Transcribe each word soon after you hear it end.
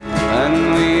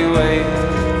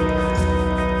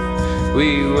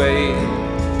wait.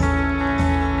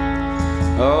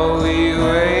 Oh, we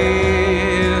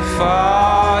wait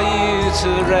for you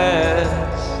to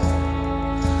rest.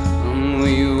 And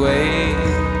we wait.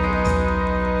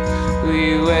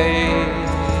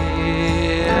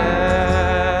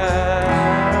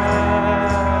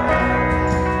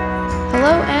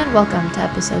 Hello and welcome to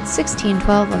episode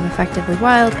 1612 of Effectively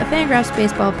Wild, a Fangraphs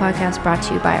baseball podcast brought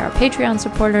to you by our Patreon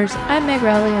supporters. I'm Meg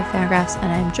Rowley of Fangraphs,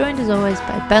 and I'm joined as always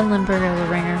by Ben Lindbergh of The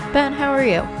Ringer. Ben, how are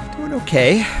you? Doing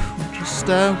okay. We're just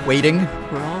waiting.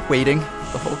 We're all waiting.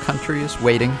 The whole country is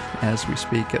waiting as we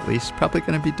speak, at least. Probably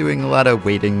going to be doing a lot of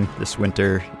waiting this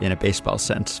winter in a baseball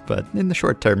sense, but in the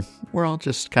short term, we're all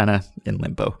just kind of in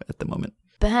limbo at the moment.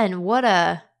 Ben, what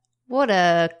a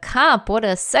comp, what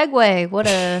a segue, what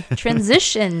a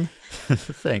transition.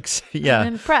 Thanks. Yeah.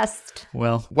 I'm impressed.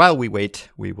 Well, while we wait,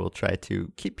 we will try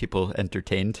to keep people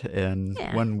entertained. And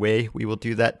one way we will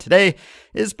do that today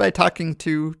is by talking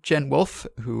to Jen Wolf,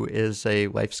 who is a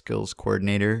life skills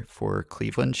coordinator for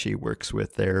Cleveland. She works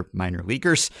with their minor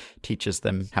leaguers, teaches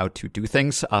them how to do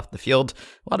things off the field.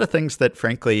 A lot of things that,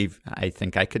 frankly, I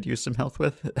think I could use some help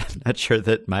with. I'm not sure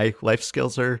that my life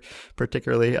skills are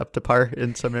particularly up to par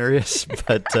in some areas,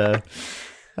 but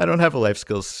I don't have a life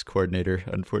skills coordinator,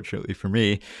 unfortunately for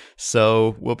me.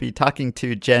 So we'll be talking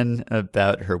to Jen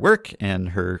about her work and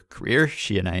her career.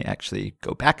 She and I actually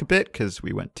go back a bit because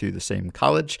we went to the same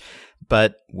college.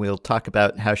 But we'll talk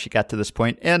about how she got to this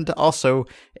point and also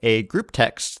a group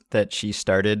text that she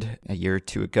started a year or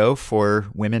two ago for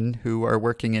women who are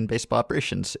working in baseball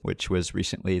operations, which was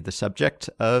recently the subject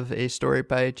of a story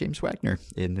by James Wagner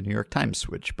in the New York Times,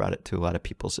 which brought it to a lot of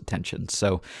people's attention.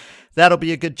 So that'll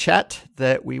be a good chat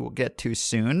that we will get to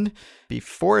soon.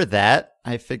 Before that,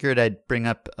 I figured I'd bring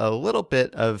up a little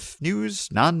bit of news,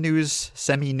 non-news,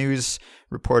 semi-news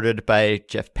reported by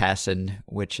Jeff Passan,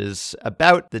 which is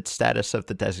about the status of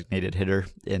the designated hitter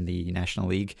in the National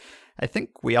League. I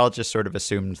think we all just sort of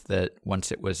assumed that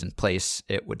once it was in place,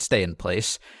 it would stay in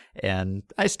place. And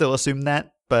I still assume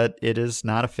that, but it is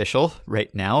not official right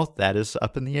now. That is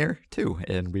up in the air too,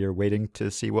 and we are waiting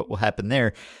to see what will happen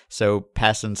there. So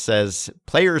Passan says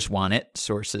players want it,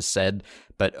 sources said,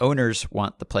 but owners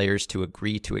want the players to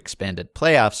agree to expanded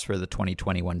playoffs for the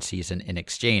 2021 season in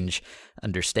exchange.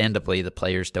 Understandably, the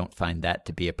players don't find that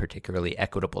to be a particularly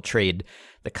equitable trade.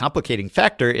 The complicating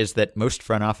factor is that most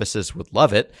front offices would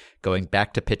love it. Going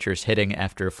back to pitchers hitting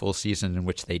after a full season in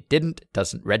which they didn't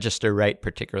doesn't register right,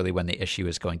 particularly when the issue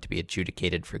is going to be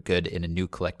adjudicated for good in a new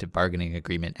collective bargaining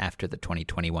agreement after the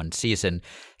 2021 season.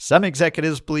 Some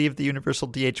executives believe the universal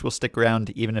DH will stick around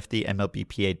even if the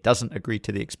MLBPA doesn't agree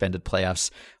to the expanded playoffs.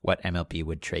 What MLB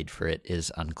would trade for it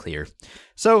is unclear.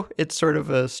 So it's sort of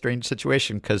a strange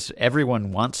situation because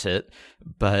everyone wants it,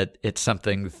 but it's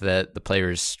something that the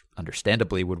players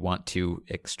understandably would want to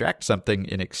extract something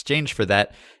in exchange for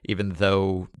that, even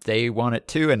though they want it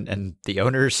too, and the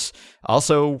owners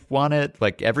also want it.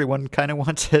 Like, everyone kind of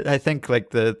wants it. I think like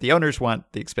the owners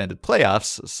want the expanded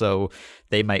playoffs, so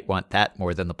they might want that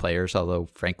more than the players, although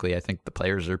frankly I think the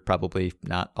players are probably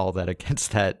not all that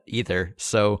against that either.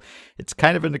 So it's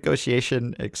kind of a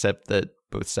negotiation, except that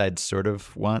both sides sort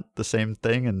of want the same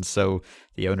thing, and so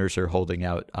the owners are holding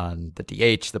out on the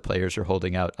DH, the players are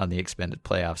holding out on the expanded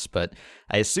playoffs, but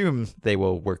I assume they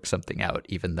will work something out,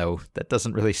 even though that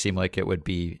doesn't really seem like it would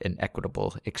be an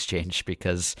equitable exchange,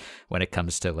 because when it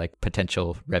comes to like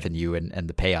potential revenue and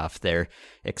the payoff there,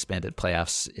 expanded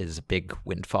playoffs is a big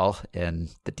windfall,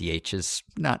 and the DH is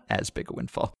not as big a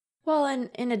windfall. Well, and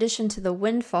in addition to the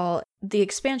windfall, the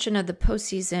expansion of the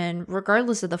postseason,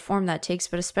 regardless of the form that takes,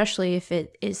 but especially if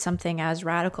it is something as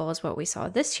radical as what we saw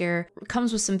this year,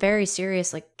 comes with some very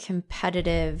serious, like,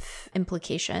 competitive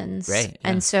implications. Right. Yeah.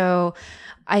 And so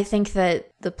I think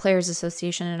that the Players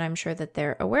Association, and I'm sure that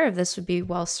they're aware of this, would be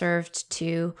well served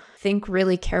to think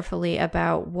really carefully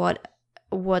about what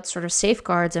sort of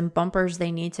safeguards and bumpers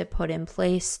they need to put in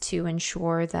place to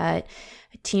ensure that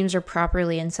teams are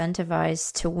properly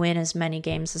incentivized to win as many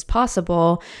games as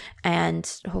possible,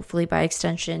 and hopefully by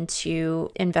extension to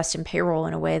invest in payroll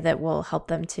in a way that will help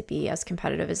them to be as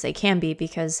competitive as they can be,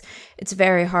 because it's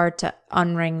very hard to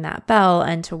unring that bell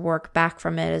and to work back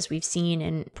from it, as we've seen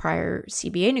in prior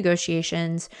CBA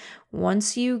negotiations.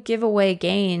 Once you give away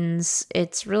gains,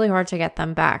 it's really hard to get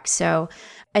them back. So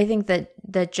I think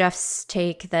that Jeff's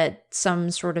take that some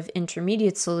sort of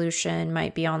intermediate solution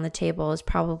might be on the table is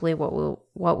probably what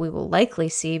we will likely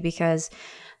see, because,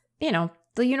 you know,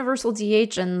 the universal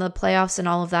DH and the playoffs and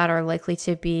all of that are likely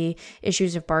to be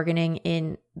issues of bargaining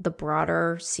in the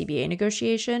broader CBA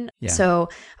negotiation. Yeah. So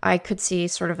I could see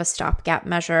sort of a stopgap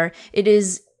measure. It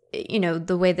is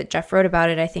the way that Jeff wrote about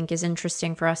it, I think is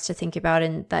interesting for us to think about,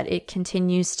 and that it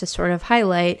continues to sort of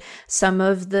highlight some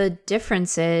of the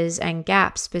differences and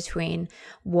gaps between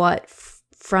what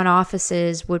front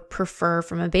offices would prefer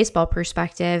from a baseball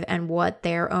perspective and what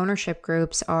their ownership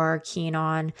groups are keen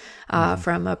on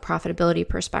from a profitability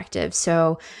perspective.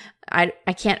 So I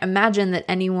can't imagine that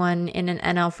anyone in an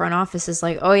NL front office is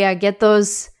like, oh yeah, get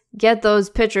those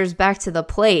pitchers back to the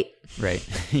plate. Right.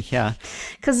 Yeah.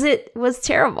 Because it was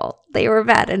terrible. They were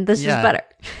bad, and this is better.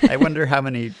 I wonder how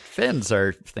many fans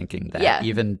are thinking that. Yeah.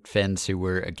 Even fans who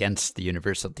were against the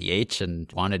universal DH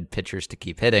and wanted pitchers to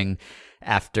keep hitting,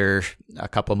 after a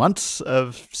couple months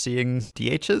of seeing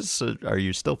DHs, are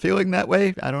you still feeling that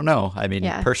way? I don't know. I mean,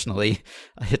 personally,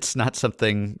 it's not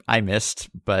something I missed,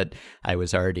 but I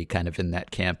was already kind of in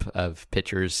that camp of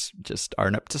pitchers just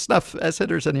aren't up to snuff as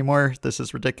hitters anymore. This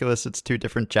is ridiculous. It's two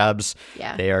different jobs.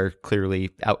 Yeah. They are clearly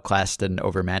outclassed and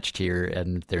overmatched here,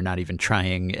 and they're not even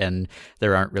trying, and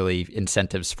there aren't really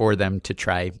incentives for them to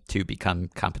try to become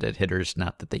competent hitters.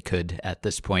 Not that they could at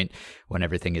this point when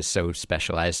everything is so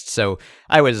specialized. So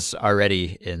I was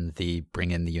already in the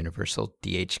bring in the universal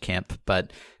DH camp,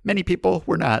 but many people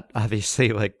were not. Obviously,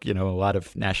 a lot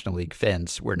of National League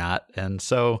fans were not. And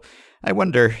so I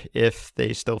wonder if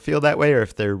they still feel that way, or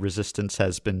if their resistance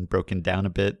has been broken down a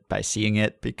bit by seeing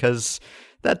it, because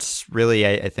that's really,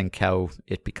 I think, how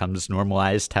it becomes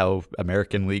normalized, how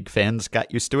American League fans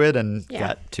got used to it and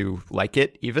got to like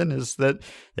it even, is that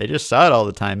they just saw it all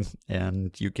the time,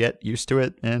 and you get used to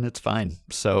it and it's fine.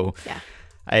 So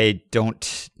I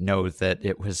don't know that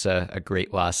it was a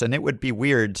great loss, and it would be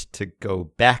weird to go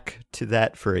back to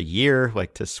that for a year,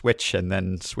 like to switch and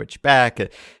then switch back.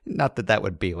 Not that that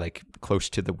would be like close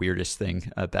to the weirdest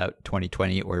thing about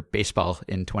 2020 or baseball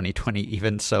in 2020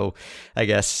 even. So I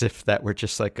guess if that were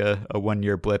just like a 1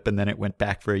 year blip and then it went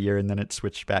back for a year and then it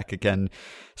switched back again,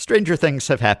 stranger things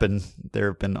have happened. There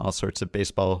have been all sorts of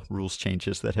baseball rules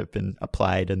changes that have been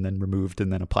applied and then removed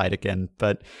and then applied again.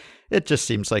 But it just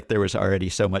seems like there was already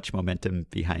so much momentum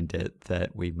behind it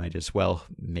that we might as well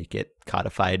make it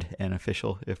codified and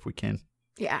official if we can.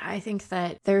 Yeah, I think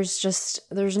that there's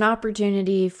an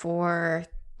opportunity for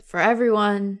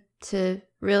everyone to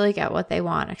really get what they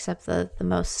want, except the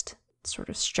most sort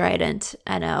of strident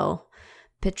NL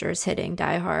pitchers hitting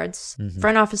diehards. Mm-hmm.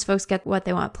 Front office folks get what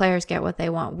they want. Players get what they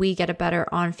want. We get a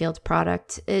better on-field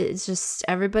product. It's just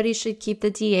everybody should keep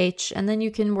the DH, and then you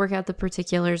can work out the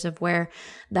particulars of where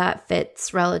that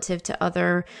fits relative to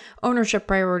other ownership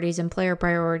priorities and player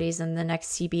priorities in the next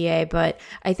CBA. But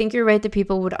I think you're right that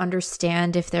people would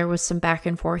understand if there was some back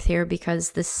and forth here,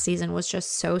 because this season was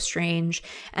just so strange,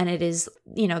 and it is,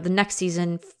 the next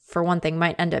season, for one thing,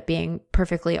 might end up being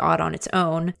perfectly odd on its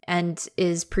own and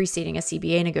is preceding a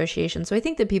CBA negotiation. So I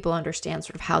think that people understand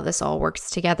sort of how this all works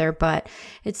together, but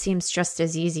it seems just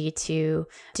as easy to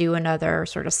do another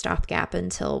sort of stopgap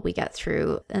until we get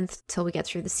through the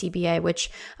CBA,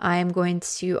 which I'm going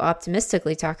to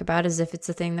optimistically talk about as if it's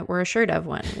a thing that we're assured of,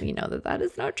 when we know that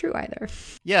is not true either.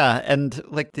 Yeah, and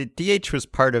the DH was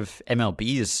part of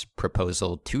MLB's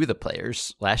proposal to the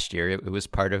players last year. It was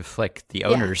part of the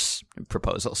owner's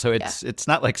proposal. So it's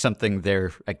not like something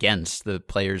they're against. The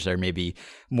players are maybe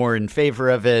more in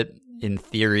favor of it. In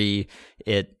theory,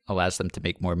 it allows them to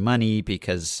make more money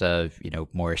because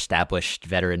more established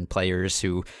veteran players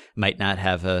who might not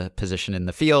have a position in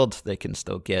the field, they can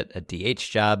still get a DH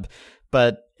job.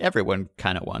 But everyone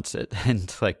kind of wants it.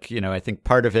 And I think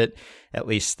part of it, at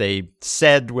least they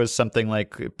said, was something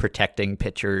like protecting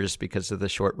pitchers because of the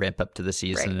short ramp up to the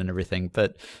season and everything.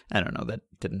 But I don't know, that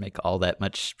didn't make all that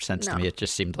much sense to me. It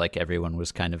just seemed like everyone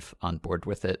was kind of on board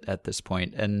with it at this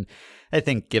point. And I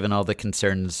think given all the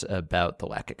concerns about the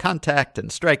lack of contact and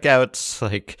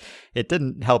strikeouts, it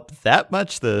didn't help that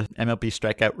much. The MLB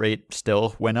strikeout rate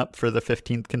still went up for the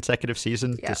 15th consecutive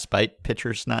season, despite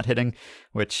pitchers not hitting,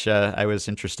 which I was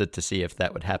interested to see if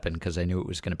that would happen, because I knew it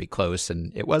was going to be close,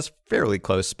 and it was fairly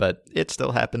close, but it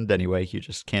still happened anyway. You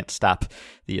just can't stop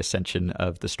the ascension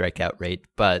of the strikeout rate.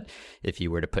 But if you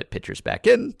were to put pitchers back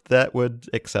in, that would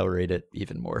accelerate it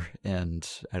even more, and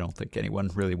I don't think anyone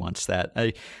really wants that.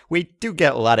 We do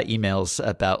get a lot of emails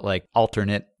about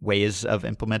alternate ways of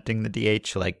implementing the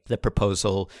DH, like the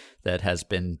proposal that has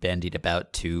been bandied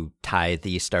about to tie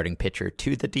the starting pitcher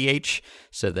to the DH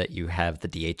so that you have the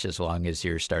DH as long as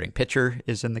your starting pitcher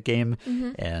is in the game.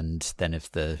 Mm-hmm. And then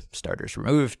if the starter's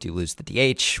removed, you lose the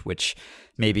DH, which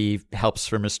maybe helps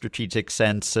from a strategic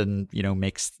sense and,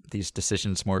 makes these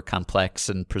decisions more complex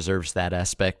and preserves that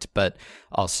aspect, but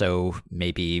also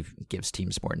maybe gives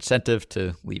teams more incentive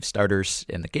to leave starters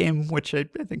in the game, which I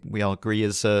think we all agree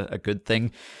is a good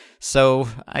thing. So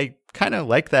I kind of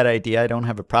like that idea. I don't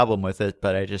have a problem with it,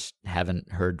 but I just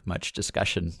haven't heard much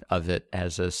discussion of it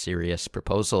as a serious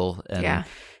proposal. And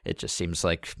it just seems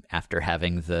like after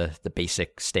having the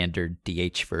basic standard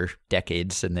DH for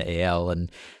decades in the AL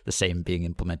and the same being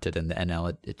implemented in the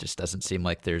NL, it just doesn't seem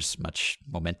like there's much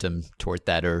momentum toward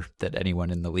that or that anyone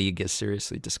in the league is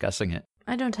seriously discussing it.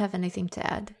 I don't have anything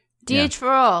to add. DH for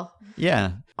all.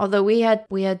 Yeah. Although we had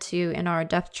to, in our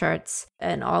depth charts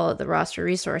and all of the roster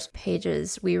resource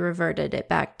pages, we reverted it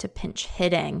back to pinch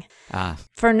hitting.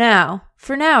 For now,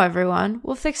 everyone,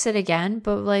 we'll fix it again.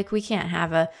 But we can't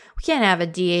have a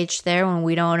DH there when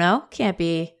we don't know. Can't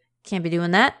be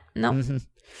doing that. No. Nope. Mm-hmm.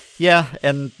 Yeah,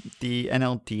 and the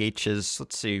NL DHs,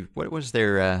 let's see, what was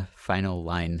their final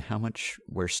line? How much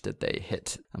worse did they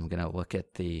hit? I'm gonna look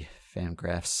at the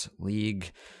Fangraphs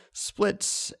League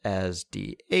splits as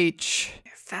DH.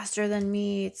 You're faster than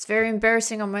me. It's very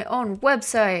embarrassing on my own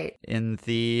website. In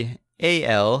the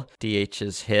AL,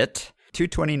 DHs hit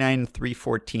 229,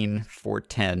 314,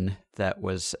 410. That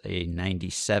was a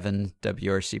 97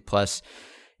 WRC plus.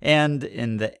 And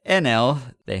in the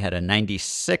NL, they had a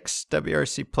 96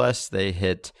 WRC plus. They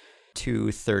hit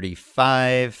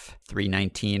 235,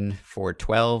 319,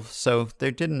 412. So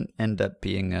there didn't end up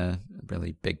being a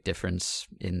really big difference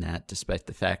in that, despite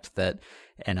the fact that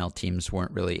NL teams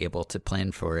weren't really able to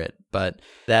plan for it. But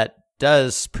that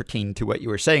does pertain to what you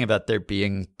were saying about there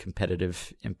being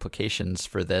competitive implications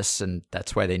for this, and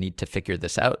that's why they need to figure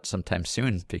this out sometime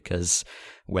soon, because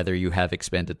whether you have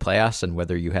expanded playoffs and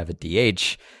whether you have a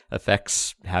DH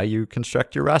affects how you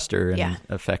construct your roster and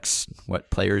affects what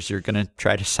players you're going to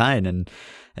try to sign. And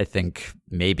I think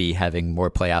maybe having more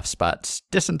playoff spots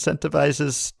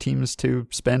disincentivizes teams to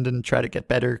spend and try to get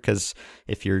better, because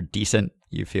if you're decent,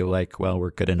 you feel like, well,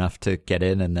 we're good enough to get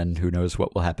in, and then who knows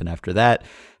what will happen after that.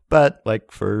 But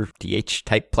for DH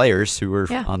type players who are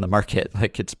on the market,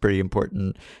 it's pretty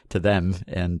important to them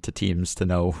and to teams to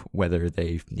know whether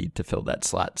they need to fill that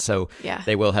slot. So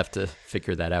they will have to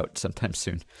figure that out sometime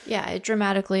soon. Yeah, it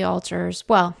dramatically alters.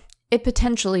 Well, it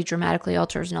potentially dramatically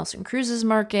alters Nelson Cruz's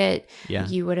market. Yeah.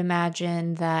 You would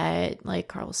imagine that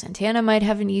Carlos Santana might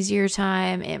have an easier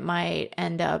time. It might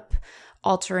end up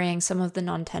altering some of the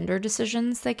non-tender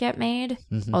decisions that get made.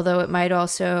 Mm-hmm. Although it might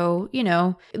also,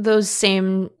 those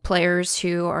same players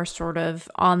who are sort of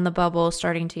on the bubble,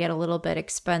 starting to get a little bit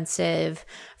expensive,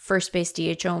 first base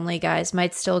DH only guys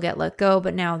might still get let go,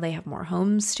 but now they have more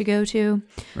homes to go to.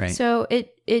 Right. So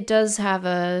it does have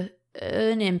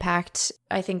an impact.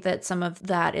 I think that some of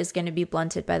that is going to be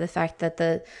blunted by the fact that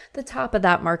the top of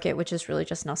that market, which is really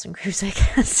just Nelson Cruz, I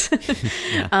guess,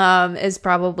 is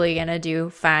probably going to do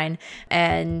fine.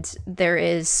 And there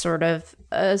is sort of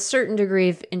a certain degree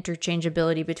of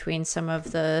interchangeability between some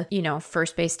of the,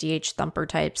 first base DH thumper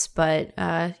types. But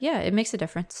it makes a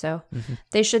difference. So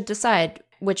they should decide,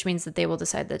 which means that they will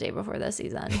decide the day before the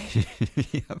season.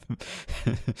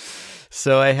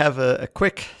 So I have a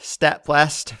quick stat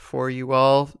blast for you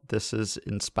all. This is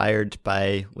inspired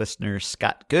by listener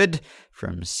Scott Good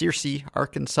from Searcy,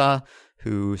 Arkansas,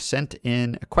 who sent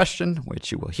in a question,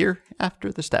 which you will hear after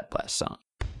the stat blast song.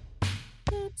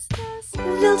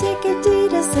 They'll take a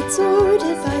data set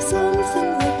sorted by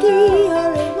something like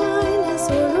ERA minus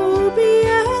or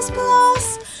OPS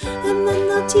plus, and then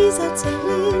they'll tease out some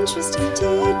interesting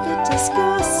tidbit,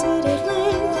 discuss it at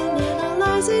length, and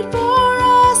analyze it for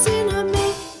us in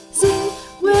amazing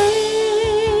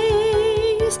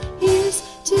ways. Here's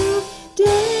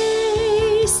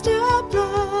today's Stat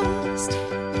Blast.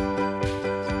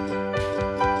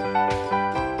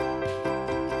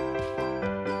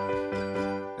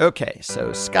 Okay,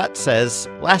 so Scott says,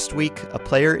 last week, a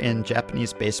player in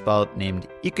Japanese baseball named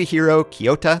Ikehiro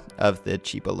Kiyota of the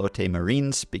Chiba Lotte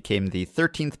Marines became the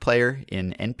 13th player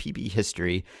in NPB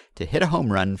history to hit a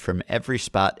home run from every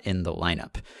spot in the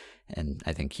lineup. And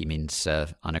I think he means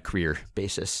on a career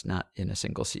basis, not in a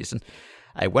single season.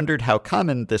 I wondered how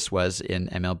common this was in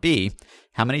MLB,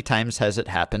 how many times has it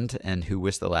happened, and who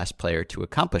was the last player to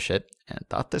accomplish it, and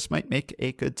thought this might make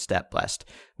a good stat blast.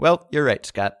 Well, you're right,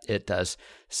 Scott, it does.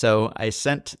 So I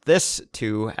sent this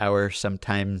to our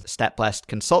sometime stat blast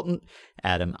consultant,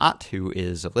 Adam Ott, who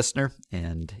is a listener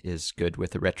and is good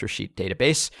with the RetroSheet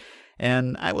database.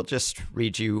 And I will just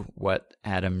read you what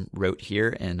Adam wrote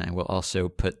here, and I will also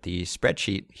put the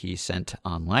spreadsheet he sent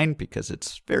online because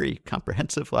it's very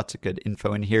comprehensive, lots of good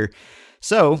info in here.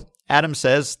 So Adam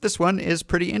says this one is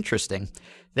pretty interesting.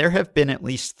 There have been at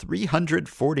least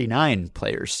 349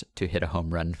 players to hit a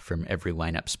home run from every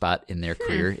lineup spot in their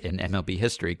career in MLB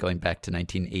history, going back to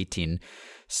 1918.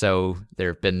 So there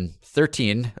have been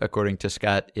 13, according to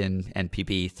Scott, in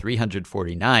NPB,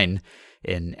 349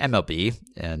 in MLB,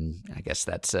 and I guess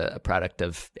that's a product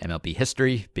of MLB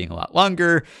history being a lot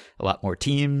longer, a lot more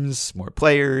teams, more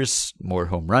players, more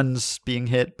home runs being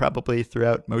hit probably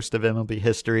throughout most of MLB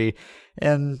history,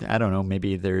 and I don't know,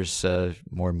 maybe there's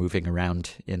more moving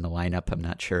around in the lineup. I'm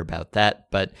not sure about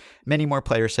that, but many more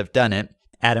players have done it.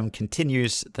 Adam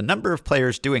continues, the number of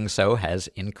players doing so has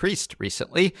increased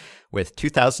recently, with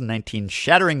 2019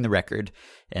 shattering the record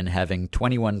and having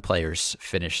 21 players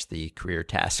finish the career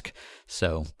task.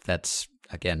 So that's,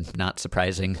 again, not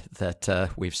surprising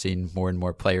that we've seen more and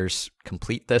more players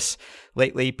complete this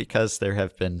lately because there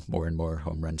have been more and more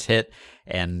home runs hit.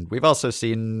 And we've also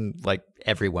seen, like,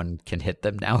 everyone can hit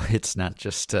them now. It's not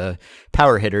just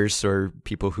power hitters or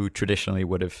people who traditionally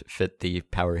would have fit the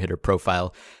power hitter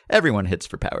profile. Everyone hits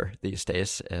for power these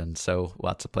days. And so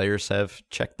lots of players have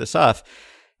checked this off.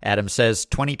 Adam says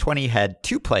 2020 had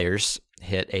 2 players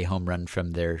hit a home run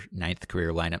from their 9th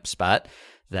career lineup spot.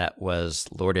 That was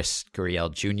Lourdes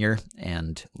Gurriel Jr.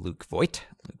 and Luke Voit.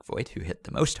 Luke Voit, who hit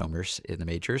the most homers in the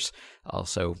majors,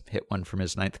 also hit one from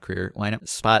his 9th career lineup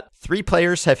spot. 3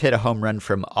 players have hit a home run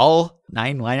from all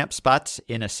 9 lineup spots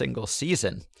in a single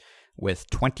season, with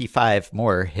 25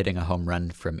 more hitting a home run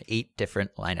from 8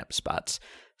 different lineup spots.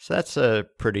 So that's a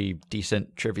pretty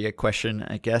decent trivia question,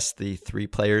 I guess. The 3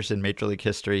 players in Major League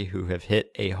history who have hit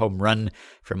a home run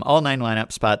from all 9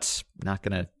 lineup spots. Not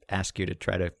going to ask you to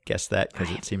try to guess that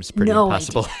because it seems pretty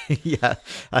impossible. Yeah,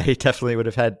 I definitely would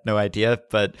have had no idea,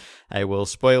 but I will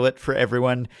spoil it for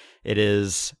everyone. It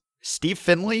is Steve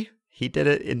Finley. He did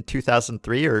it in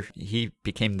 2003, or he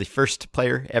became the first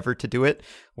player ever to do it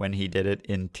when he did it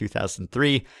in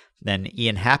 2003. Then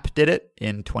Ian Happ did it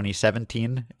in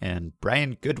 2017, and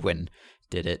Brian Goodwin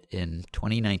did it in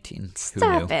 2019.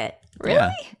 Stop it.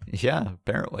 Really? Yeah,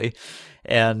 apparently.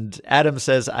 And Adam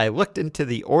says, I looked into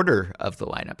the order of the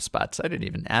lineup spots. I didn't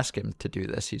even ask him to do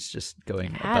this. He's just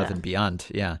going above and beyond.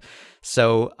 Yeah.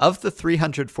 So of the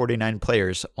 349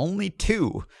 players, only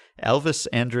 2, Elvis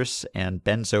Andrus and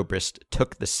Ben Zobrist,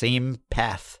 took the same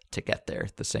path to get there,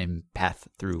 the same path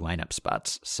through lineup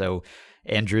spots. So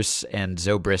Andrus and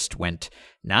Zobrist went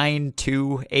 9,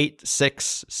 2, 8,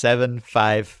 6, 7,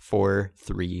 5, 4,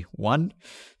 3, 1.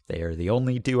 They are the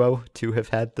only duo to have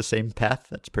had the same path.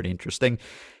 That's pretty interesting.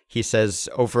 He says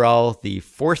overall, the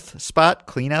 4th spot,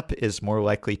 cleanup, is more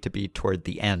likely to be toward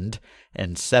the end,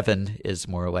 and 7 is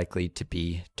more likely to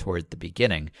be toward the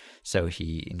beginning. So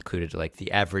he included like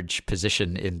the average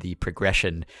position in the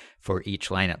progression for each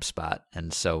lineup spot.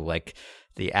 And so like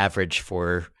the average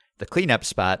for the cleanup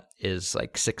spot is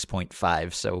like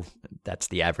 6.5. So that's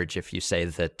the average if you say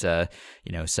that,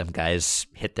 some guys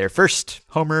hit their first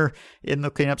homer in the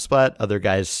cleanup spot, other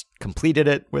guys completed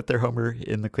it with their homer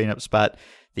in the cleanup spot.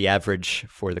 The average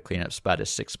for the cleanup spot is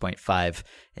 6.5.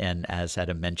 And as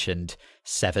Adam mentioned,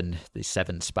 the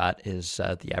 7 spot is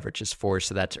the average is 4.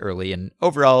 So that's early. And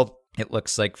overall, it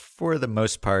looks like for the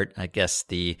most part, I guess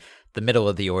the middle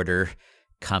of the order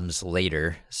comes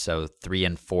later. So 3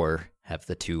 and 4 have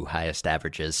the 2 highest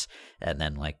averages, and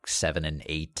then like 7 and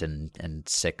 8 and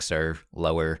 6 are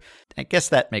lower. I guess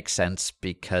that makes sense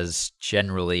because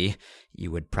generally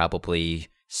you would probably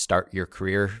start your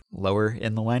career lower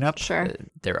in the lineup. Sure.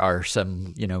 There are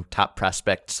some, top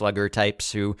prospect slugger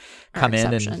types who come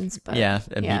in and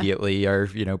immediately are,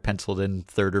 penciled in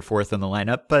 3rd or 4th in the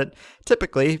lineup. But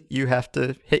typically you have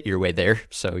to hit your way there.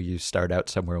 So you start out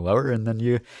somewhere lower and then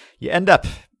you end up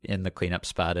in the cleanup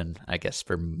spot. And I guess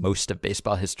for most of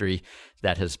baseball history,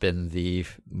 that has been the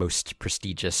most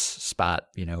prestigious spot,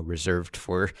 reserved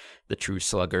for the true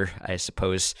slugger, I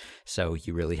suppose. So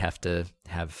you really have to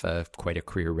have quite a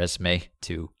career resume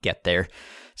to get there.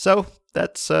 So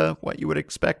that's what you would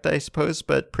expect, I suppose,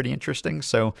 but pretty interesting.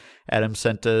 So Adam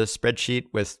sent a spreadsheet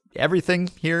with everything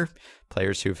here.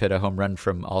 Players who've hit a home run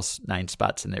from all 9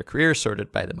 spots in their career,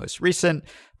 sorted by the most recent.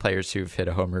 Players who've hit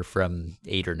a homer from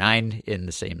 8 or 9 in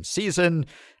the same season.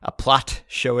 A plot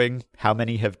showing how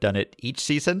many have done it each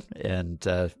season, and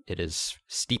it is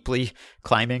steeply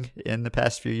climbing in the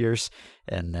past few years.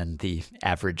 And then the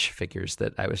average figures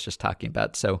that I was just talking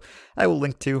about. So I will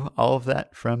link to all of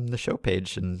that from the show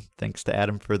page. And thanks to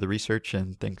Adam for the research,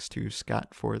 and thanks to Scott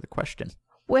for the question.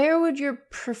 Where in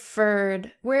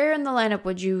the lineup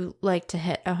would you like to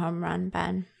hit a home run,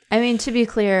 Ben? I mean, to be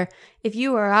clear, if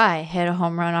you or I hit a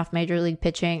home run off Major League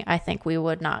pitching, I think we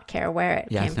would not care where it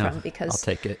came from because I'll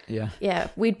take it. Yeah. Yeah,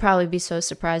 we'd probably be so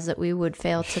surprised that we would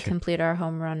fail to complete our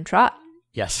home run trot.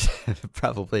 Yes,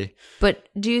 probably. But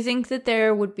do you think that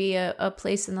there would be a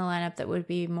place in the lineup that would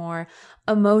be more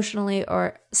emotionally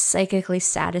or psychically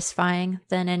satisfying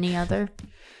than any other?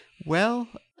 Well,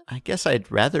 I guess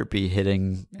I'd rather be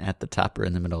hitting at the top or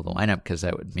in the middle of the lineup because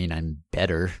that would mean I'm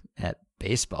better at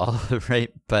baseball,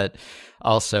 right? But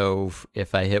also,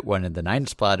 if I hit one in the 9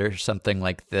 spot or something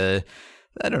like the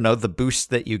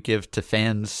boost that you give to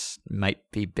fans might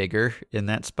be bigger in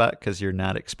that spot because you're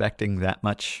not expecting that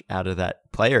much out of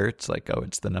that player. It's like, oh,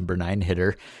 it's the number 9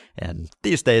 hitter. And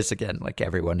these days, again, like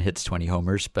everyone hits 20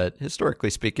 homers, but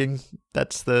historically speaking,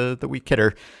 that's the weak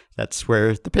hitter. That's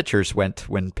where the pitchers went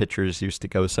when pitchers used to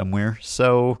go somewhere.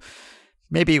 So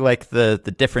maybe like the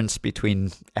difference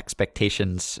between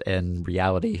expectations and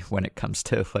reality when it comes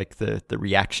to like the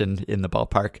reaction in the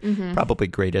ballpark, probably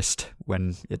greatest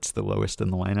when it's the lowest in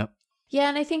the lineup. Yeah,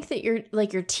 and I think that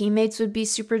your teammates would be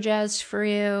super jazzed for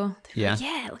you. Yeah. Like,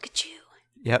 yeah, look at you.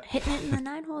 Yep. Hitting it in the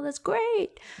 9 hole, that's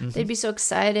great. They'd be so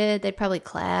excited. They'd probably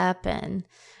clap and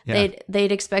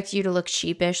they'd expect you to look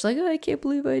sheepish, like, oh, I can't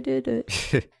believe I did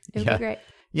it. It would be great.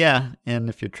 Yeah, and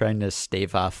if you're trying to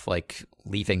stave off like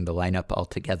leaving the lineup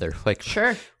altogether, like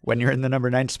sure, when you're in the number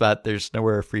 9 spot, there's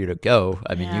nowhere for you to go.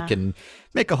 I mean, you can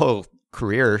make a whole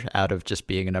career out of just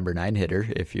being a number 9 hitter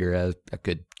if you're a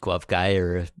good glove guy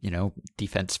or a,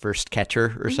 defense first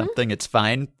catcher or something. It's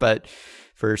fine, but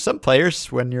for some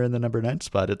players, when you're in the number 9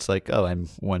 spot, it's like, oh, I'm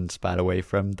one spot away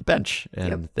from the bench,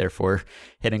 and therefore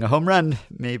hitting a home run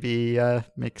maybe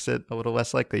makes it a little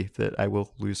less likely that I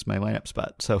will lose my lineup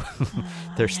spot. So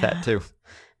there's that too.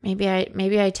 Maybe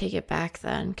I take it back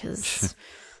then because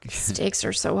stakes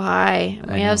are so high.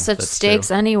 We have such stakes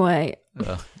anyway.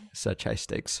 Such high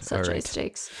stakes. Such high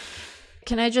stakes.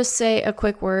 Can I just say a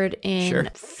quick word in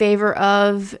favor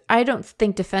of, I don't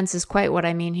think defense is quite what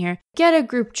I mean here. Get a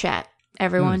group chat,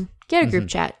 everyone. Get a group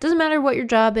chat. Doesn't matter what your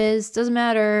job is. Doesn't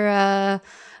matter,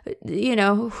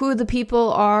 who the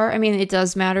people are. I mean, it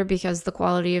does matter because the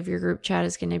quality of your group chat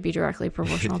is going to be directly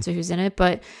proportional to who's in it.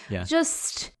 But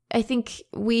I think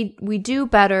we do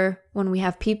better when we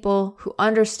have people who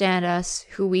understand us,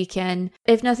 who we can,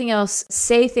 if nothing else,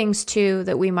 say things to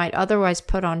that we might otherwise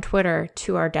put on Twitter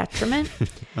to our detriment.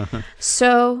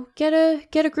 So get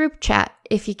a group chat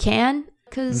if you can,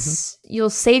 because you'll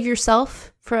save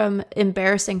yourself from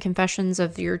embarrassing confessions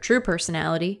of your true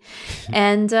personality,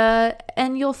 and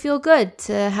you'll feel good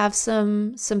to have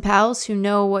some pals who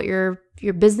know what your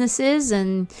business is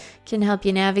and can help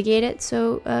you navigate it.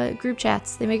 So group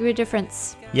chats, they make a big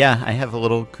difference. Yeah, I have a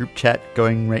little group chat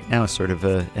going right now, sort of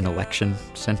an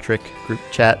election-centric group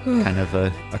chat, kind of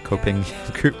a coping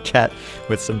group chat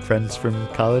with some friends from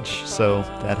college. So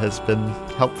that has been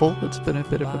helpful. It's been a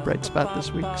bit of a bright spot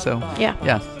this week. So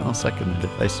yeah, I'll second that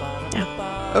advice. Yeah.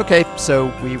 Okay,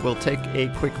 so we will take a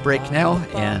quick break now,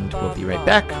 and we'll be right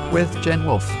back with Jen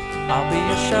Wolf. I'll be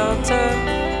your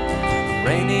shelter.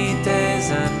 Rainy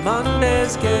days and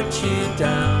Mondays get you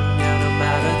down. Yeah, no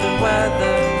matter the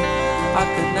weather, I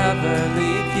could never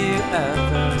leave you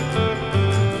ever.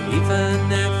 Even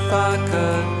if I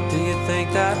could, do you think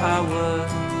that I would?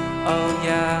 Oh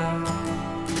yeah.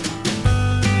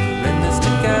 We're in this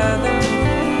together.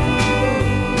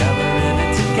 Yeah, we're in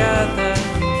it together.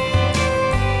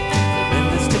 We're in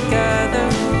this together.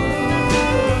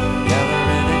 Yeah,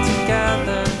 we're in it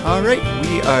together. All right,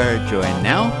 we are joined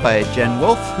now by Jen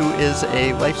Wolf, who is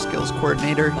a life skills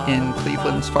coordinator in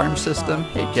Cleveland's farm system.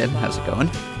 Hey, Jen, how's it going?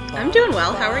 I'm doing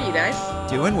well. How are you guys?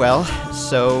 Doing well.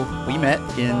 So we met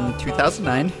in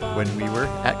 2009 when we were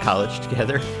at college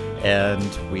together, and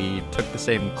we took the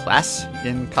same class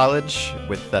in college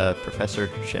with Professor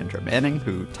Chandra Manning,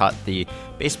 who taught the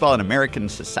Baseball in American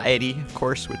Society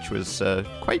course, which was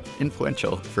quite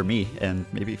influential for me and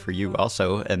maybe for you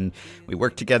also. And we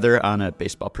worked together on a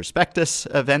baseball prospectus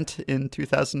event in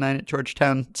 2009 at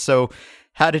Georgetown. So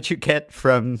how did you get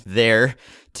from there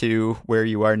to where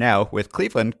you are now with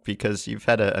Cleveland? Because you've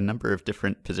had a number of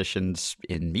different positions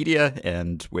in media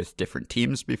and with different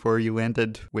teams before you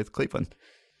landed with Cleveland.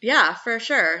 Yeah, for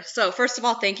sure. So first of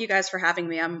all, thank you guys for having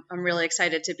me. I'm really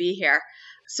excited to be here.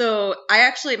 So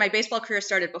my baseball career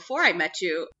started before I met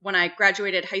you. When I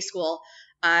graduated high school,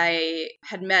 I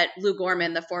had met Lou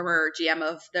Gorman, the former GM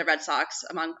of the Red Sox,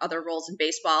 among other roles in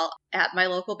baseball, at my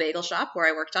local bagel shop where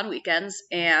I worked on weekends,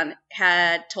 and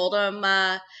had told him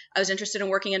I was interested in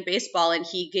working in baseball, and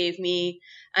he gave me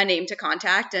a name to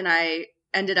contact, and I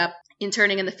ended up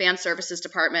interning in the fan services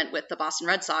department with the Boston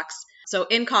Red Sox. So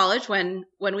in college, when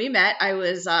we met, I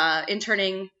was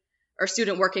interning or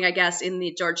student working, I guess, in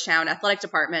the Georgetown athletic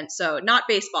department. So not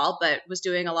baseball, but was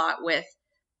doing a lot with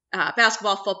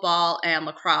basketball, football, and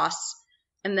lacrosse.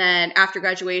 And then after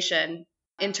graduation,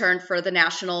 interned for the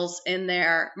Nationals in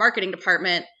their marketing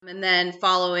department. And then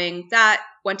following that,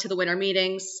 went to the winter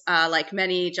meetings, like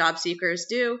many job seekers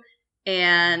do,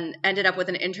 and ended up with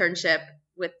an internship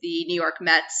with the New York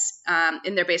Mets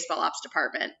in their baseball ops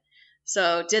department.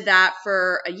 So did that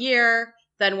for a year,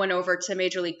 then went over to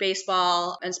Major League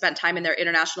Baseball and spent time in their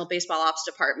international baseball ops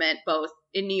department, both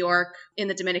in New York, in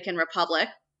the Dominican Republic,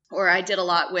 where I did a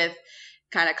lot with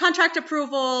kind of contract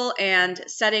approval and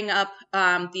setting up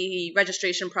the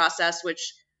registration process,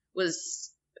 which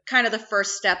was kind of the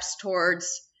first steps towards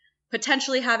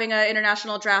potentially having an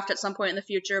international draft at some point in the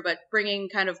future, but bringing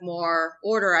kind of more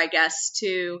order, I guess,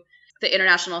 to the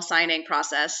international signing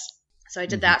process. So I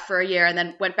did that for a year and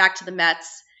then went back to the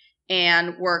Mets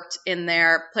and worked in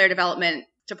their player development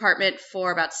department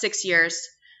for about 6 years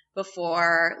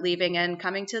before leaving and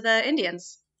coming to the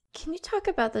Indians. Can you talk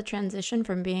about the transition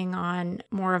from being on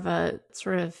more of a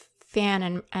sort of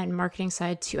fan and marketing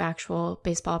side to actual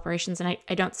baseball operations? And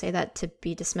I don't say that to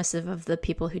be dismissive of the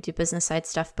people who do business side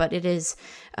stuff, but it is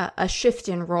a shift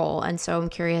in role. And so I'm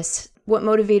curious, what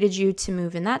motivated you to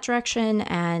move in that direction,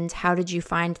 and how did you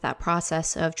find that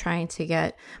process of trying to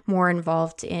get more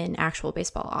involved in actual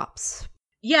baseball ops?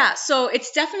 Yeah, so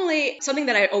it's definitely something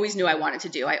that I always knew I wanted to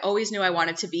do. I always knew I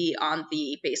wanted to be on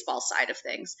the baseball side of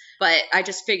things, but I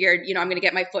just figured, I'm going to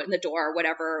get my foot in the door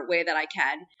whatever way that I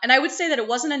can. And I would say that it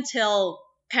wasn't until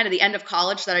kind of the end of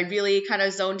college that I really kind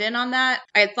of zoned in on that.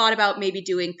 I had thought about maybe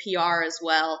doing PR as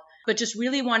well, but just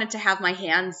really wanted to have my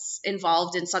hands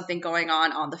involved in something going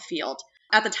on the field.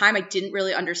 At the time, I didn't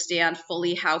really understand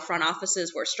fully how front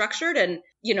offices were structured and,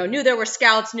 knew there were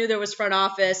scouts, knew there was front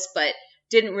office, but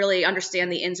didn't really understand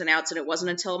the ins and outs. And it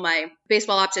wasn't until my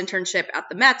baseball ops internship at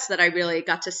the Mets that I really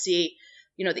got to see,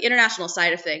 the international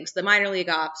side of things, the minor league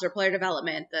ops or player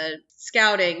development, the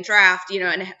scouting, draft,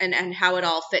 and how it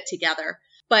all fit together.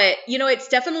 But, it's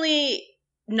definitely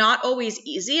not always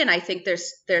easy. And I think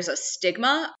there's a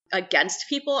stigma against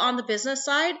people on the business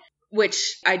side,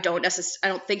 which I don't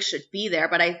think should be there.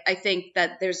 But I think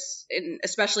that there's,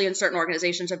 especially in certain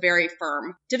organizations, a very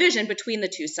firm division between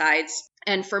the two sides.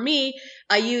 And for me,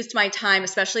 I used my time,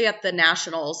 especially at the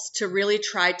Nationals, to really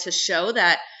try to show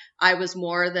that I was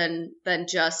more than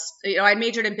just, I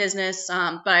majored in business,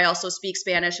 but I also speak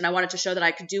Spanish, and I wanted to show that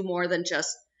I could do more than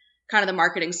just kind of the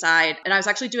marketing side. And I was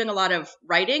actually doing a lot of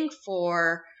writing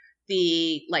for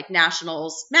the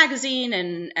Nationals magazine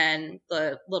and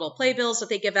the little playbills that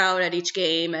they give out at each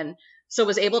game. And so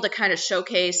was able to kind of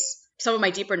showcase some of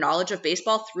my deeper knowledge of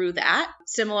baseball through that,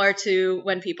 similar to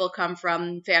when people come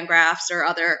from Fangraphs or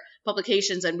other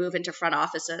publications and move into front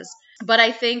offices. But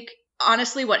I think,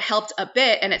 honestly, what helped a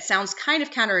bit, and it sounds kind of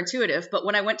counterintuitive, but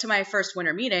when I went to my first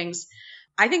winter meetings,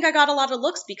 I think I got a lot of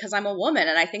looks because I'm a woman.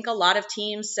 And I think a lot of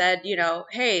teams said,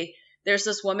 hey, there's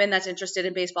this woman that's interested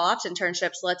in baseball ops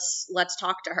internships. Let's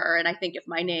talk to her. And I think if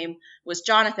my name was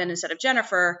Jonathan instead of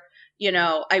Jennifer,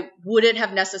 I wouldn't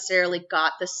have necessarily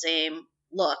got the same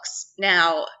looks.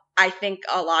 Now, I think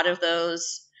a lot of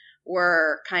those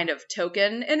were kind of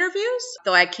token interviews,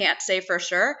 though I can't say for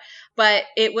sure, but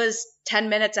it was 10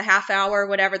 minutes, a half hour,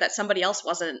 whatever, that somebody else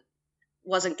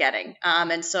wasn't getting.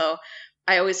 And so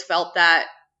I always felt that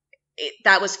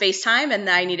that was FaceTime, and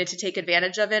I needed to take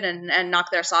advantage of it and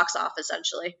knock their socks off,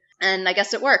 essentially. And I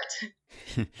guess it worked.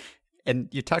 And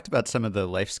you talked about some of the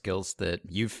life skills that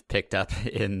you've picked up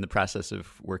in the process of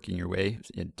working your way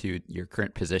into your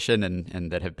current position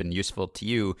and that have been useful to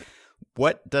you.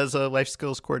 What does a life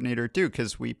skills coordinator do?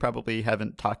 Because we probably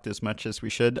haven't talked as much as we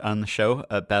should on the show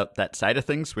about that side of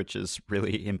things, which is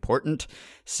really important.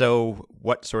 So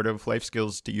what sort of life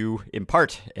skills do you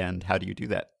impart, and how do you do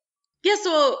that? Yeah,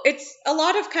 so it's a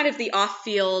lot of kind of the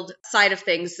off-field side of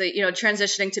things, that,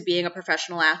 transitioning to being a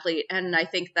professional athlete. And I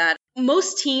think that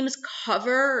most teams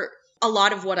cover a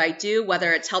lot of what I do,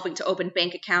 whether it's helping to open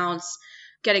bank accounts,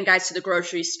 getting guys to the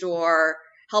grocery store,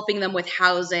 helping them with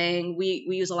housing. We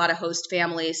use a lot of host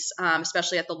families,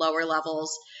 especially at the lower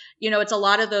levels. It's a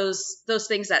lot of those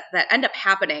things that end up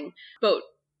happening, but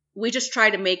we just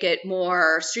try to make it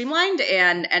more streamlined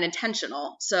and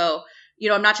intentional. So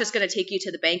I'm not just going to take you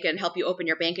to the bank and help you open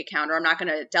your bank account, or I'm not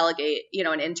going to delegate,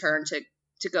 an intern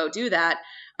to go do that.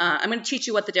 I'm going to teach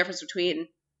you what the difference between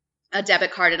a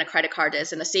debit card and a credit card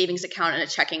is, and a savings account and a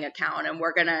checking account. And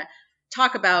we're going to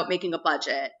talk about making a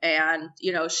budget and,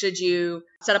 should you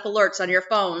set up alerts on your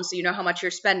phone so you know how much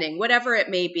you're spending, whatever it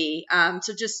may be.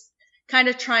 So just kind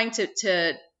of trying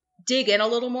to dig in a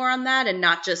little more on that, and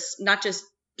not just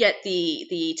get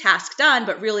the task done,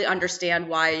 but really understand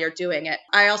why you're doing it.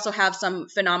 I also have some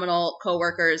phenomenal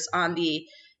coworkers on the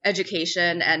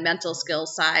education and mental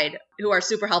skills side who are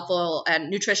super helpful, and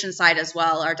nutrition side as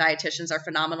well. Our dietitians are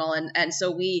phenomenal. And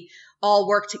so we all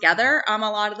work together on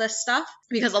a lot of this stuff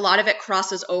because a lot of it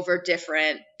crosses over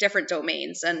different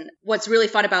domains. And what's really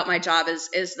fun about my job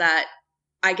is that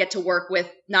I get to work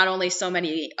with not only so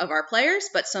many of our players,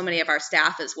 but so many of our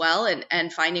staff as well,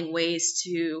 and finding ways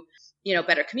to,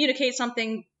 better communicate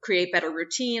something, create better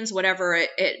routines, whatever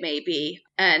it may be.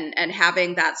 And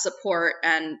having that support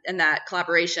and that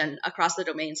collaboration across the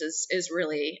domains is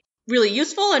really, really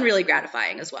useful and really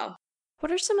gratifying as well.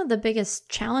 What are some of the biggest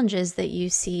challenges that you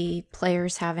see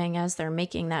players having as they're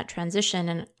making that transition?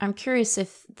 And I'm curious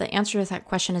if the answer to that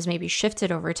question has maybe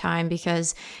shifted over time,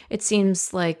 because it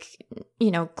seems like,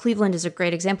 Cleveland is a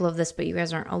great example of this, but you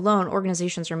guys aren't alone.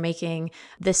 Organizations are making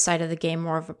this side of the game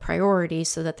more of a priority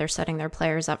so that they're setting their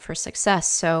players up for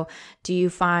success. So do you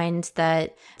find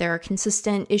that there are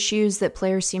consistent issues that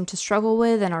players seem to struggle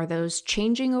with, and are those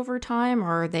changing over time,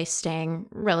 or are they staying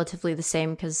relatively the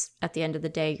same? Because at the end of the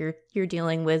day, you're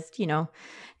dealing with,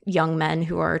 young men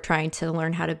who are trying to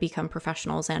learn how to become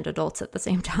professionals and adults at the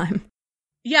same time.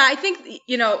 Yeah, I think,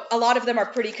 a lot of them are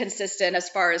pretty consistent as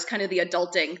far as kind of the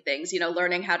adulting things,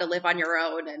 learning how to live on your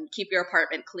own and keep your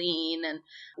apartment clean. And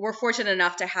we're fortunate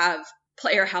enough to have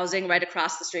player housing right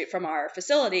across the street from our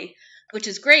facility, which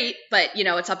is great. But,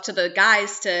 it's up to the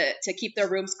guys to keep their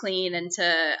rooms clean and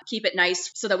to keep it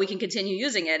nice so that we can continue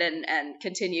using it and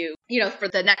continue, for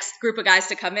the next group of guys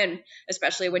to come in,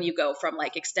 especially when you go from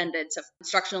like extended to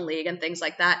instructional league and things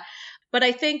like that. But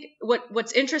I think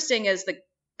what's interesting is the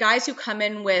guys who come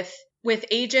in with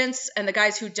agents and the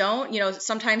guys who don't,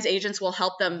 sometimes agents will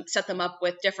help them set them up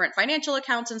with different financial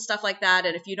accounts and stuff like that.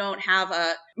 And if you don't have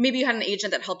maybe you had an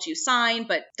agent that helped you sign,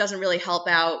 but doesn't really help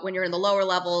out when you're in the lower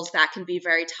levels, that can be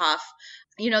very tough.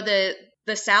 The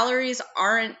salaries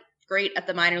aren't great at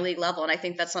the minor league level. And I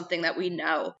think that's something that we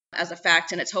know as a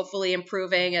fact, and it's hopefully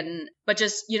improving. But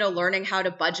just, learning how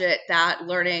to budget that,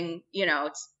 learning,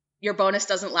 your bonus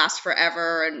doesn't last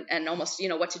forever, and almost,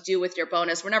 what to do with your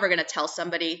bonus. We're never going to tell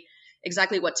somebody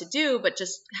exactly what to do, but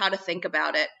just how to think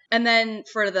about it. And then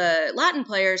for the Latin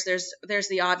players, there's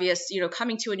the obvious,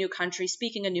 coming to a new country,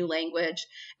 speaking a new language,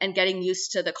 and getting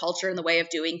used to the culture and the way of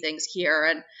doing things here.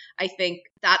 And I think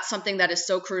that's something that is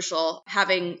so crucial.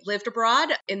 Having lived abroad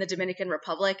in the Dominican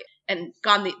Republic and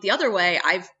gone the other way,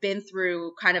 I've been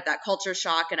through kind of that culture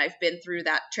shock, and I've been through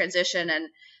that transition. And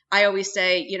I always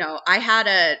say, I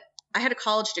had a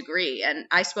college degree and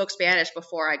I spoke Spanish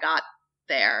before I got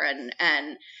there.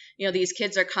 And these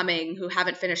kids are coming who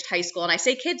haven't finished high school. And I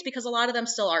say kids because a lot of them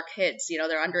still are kids.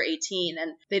 They're under 18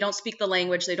 and they don't speak the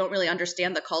language. They don't really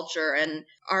understand the culture. And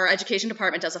our education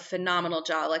department does a phenomenal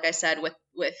job, like I said,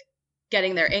 with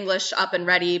getting their English up and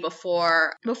ready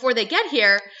before they get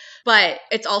here. But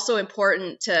it's also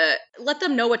important to let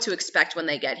them know what to expect when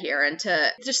they get here, and to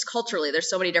just culturally, there's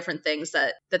so many different things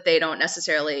that they don't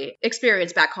necessarily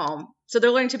experience back home. So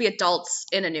they're learning to be adults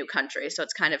in a new country. So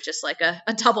it's kind of just like a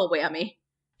double whammy.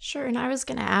 Sure. And I was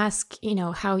going to ask,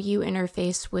 how you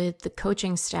interface with the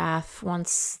coaching staff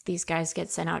once these guys get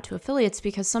sent out to affiliates,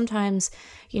 because sometimes,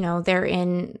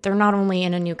 they're not only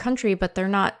in a new country, but they're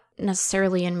not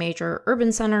necessarily in major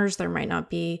urban centers. There might not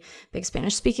be big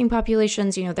Spanish speaking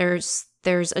populations.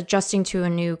 There's adjusting to a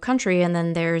new country, and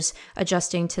then there's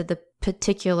adjusting to the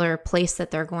particular place that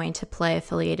they're going to play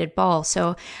affiliated ball.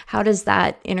 So how does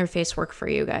that interface work for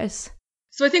you guys?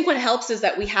 So I think what helps is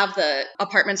that we have the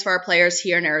apartments for our players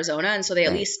here in Arizona. And so they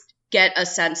at least get a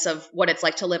sense of what it's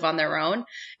like to live on their own.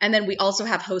 And then we also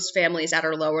have host families at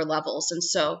our lower levels. And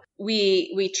so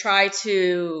we try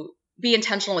to be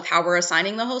intentional with how we're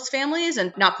assigning the host families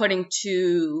and not putting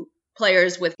two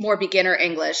players with more beginner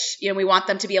English. We want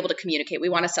them to be able to communicate. We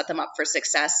want to set them up for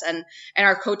success. And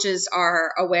our coaches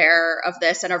are aware of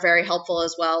this and are very helpful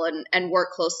as well, and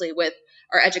work closely with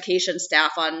our education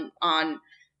staff on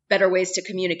better ways to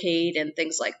communicate and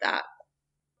things like that.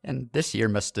 And this year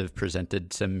must have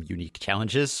presented some unique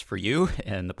challenges for you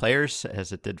and the players,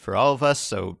 as it did for all of us.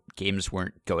 So games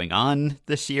weren't going on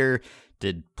this year.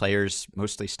 Did players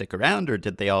mostly stick around, or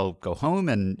did they all go home?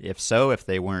 And if so, if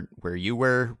they weren't where you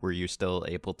were you still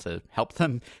able to help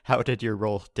them? How did your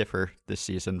role differ this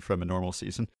season from a normal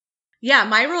season? Yeah,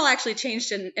 my role actually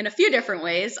changed in a few different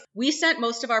ways. We sent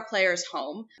most of our players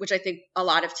home, which I think a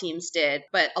lot of teams did,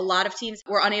 but a lot of teams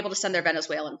were unable to send their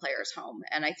Venezuelan players home.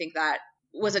 And I think that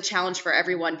was a challenge for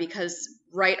everyone, because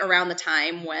right around the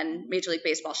time when Major League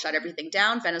Baseball shut everything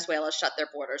down, Venezuela shut their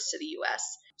borders to the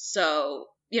U.S. So,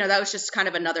 that was just kind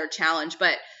of another challenge.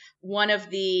 But one of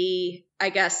the, I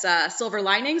guess, silver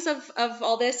linings of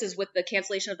all this is with the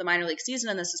cancellation of the minor league season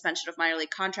and the suspension of minor league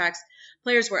contracts,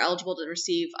 players were eligible to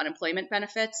receive unemployment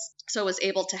benefits. So it was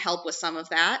able to help with some of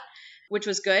that, which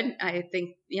was good. I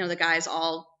think, the guys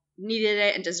all needed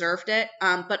it and deserved it.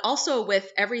 But also with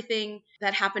everything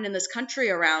that happened in this country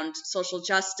around social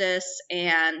justice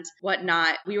and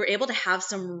whatnot, we were able to have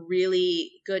some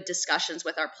really good discussions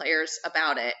with our players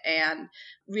about it and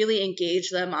really engage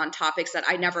them on topics that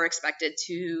I never expected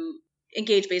to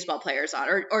engage baseball players on,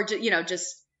 or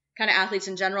just kind of athletes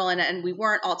in general. And we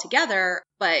weren't all together,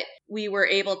 but we were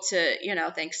able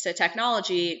to, thanks to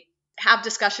technology, have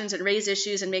discussions and raise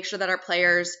issues and make sure that our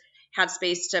players had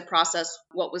space to process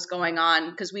what was going on,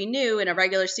 because we knew in a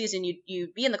regular season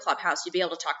you'd be in the clubhouse, you'd be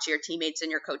able to talk to your teammates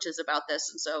and your coaches about this,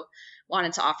 and so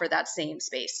wanted to offer that same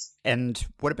space. And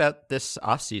what about this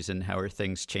off season? How are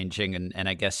things changing? And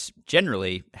I guess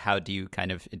generally, how do you kind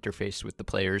of interface with the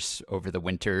players over the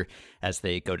winter as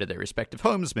they go to their respective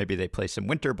homes? Maybe they play some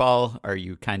winter ball. Are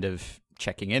you kind of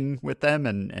checking in with them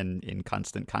and in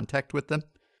constant contact with them?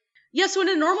 Yeah, so in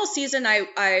a normal season,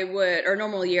 I would, or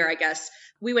normal year, I guess,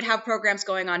 we would have programs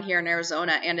going on here in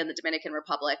Arizona and in the Dominican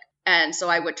Republic. And so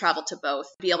I would travel to both,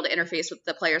 be able to interface with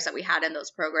the players that we had in those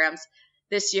programs.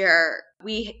 This year,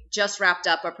 we just wrapped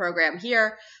up a program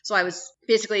here. So I was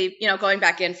basically, going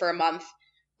back in for a month,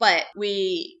 but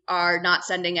we are not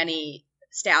sending any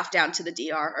staff down to the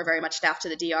DR, or very much staff to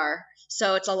the DR.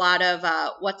 So it's a lot of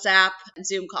WhatsApp and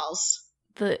Zoom calls.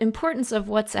 The importance of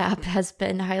WhatsApp has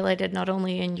been highlighted not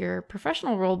only in your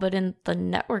professional role, but in the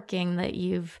networking that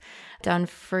you've done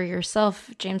for yourself.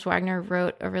 James Wagner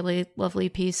wrote a really lovely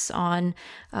piece on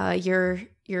your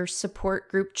support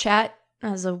group chat.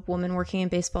 As a woman working in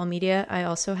baseball media, I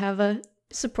also have a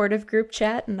supportive group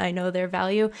chat, and I know their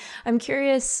value. I'm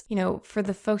curious, for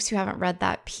the folks who haven't read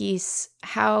that piece,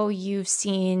 how you've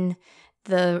seen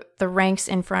the ranks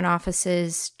in front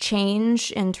offices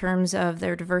change in terms of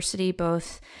their diversity,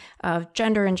 both of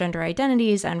gender and gender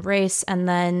identities and race, and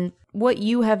then what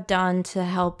you have done to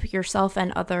help yourself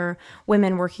and other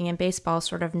women working in baseball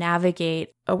sort of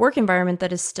navigate a work environment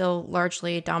that is still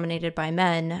largely dominated by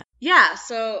men. Yeah,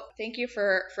 so thank you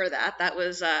for that. That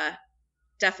was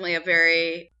definitely a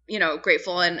very,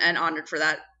 grateful and honored for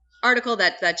that article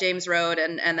that James wrote,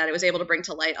 and that it was able to bring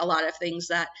to light a lot of things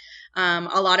that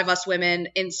a lot of us women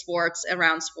in sports,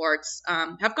 around sports,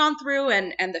 have gone through,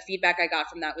 and the feedback I got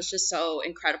from that was just so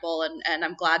incredible, and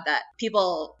I'm glad that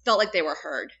people felt like they were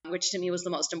heard, which to me was the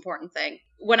most important thing.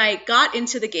 When I got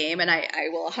into the game, and I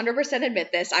will 100%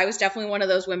 admit this, I was definitely one of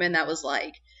those women that was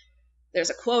like,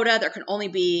 there's a quota, there can only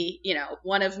be,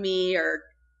 one of me, or,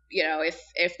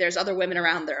 if there's other women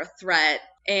around, they're a threat.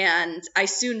 And I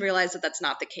soon realized that that's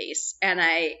not the case. And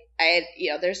I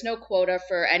there's no quota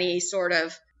for any sort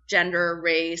of gender,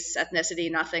 race,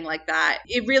 ethnicity, nothing like that.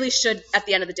 It really should, at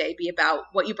the end of the day, be about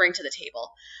what you bring to the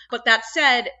table. But that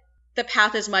said, the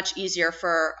path is much easier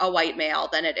for a white male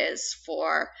than it is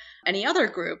for any other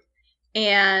group.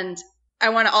 And I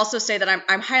want to also say that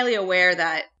I'm highly aware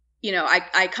that,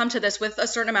 I come to this with a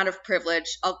certain amount of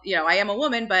privilege. I am a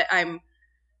woman, but I'm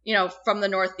from the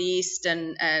Northeast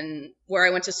and where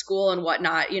I went to school and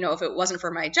whatnot. If it wasn't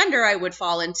for my gender, I would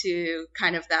fall into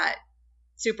kind of that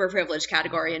super privileged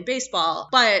category in baseball.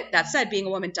 But that said, being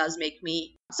a woman does make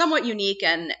me somewhat unique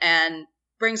and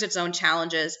brings its own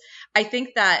challenges. I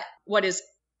think that what is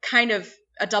kind of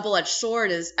a double-edged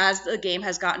sword is, as the game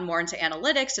has gotten more into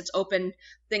analytics, it's opened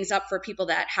things up for people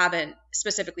that haven't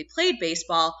specifically played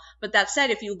baseball. But that said,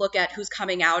 if you look at who's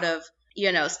coming out of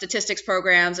statistics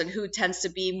programs and who tends to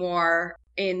be more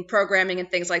in programming and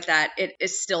things like that, it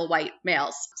is still white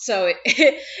males. So,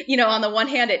 on the one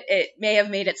hand, it may have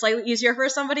made it slightly easier for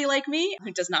somebody like me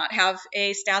who does not have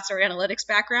a stats or analytics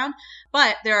background,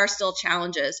 but there are still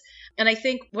challenges. And I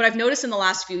think what I've noticed in the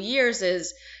last few years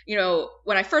is,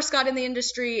 when I first got in the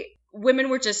industry, women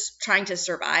were just trying to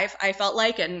survive, I felt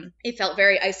like, and it felt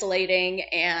very isolating.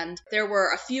 And there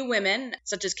were a few women,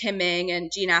 such as Kim Ming and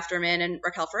Jean Afterman and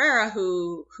Raquel Ferreira,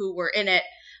 who were in it,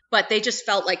 but they just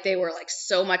felt like they were like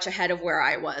so much ahead of where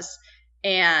I was.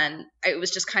 And it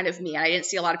was just kind of me. I didn't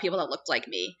see a lot of people that looked like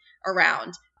me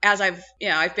around. As I've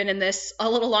been in this a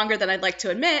little longer than I'd like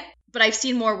to admit, but I've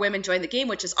seen more women join the game,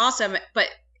 which is awesome. But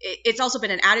it's also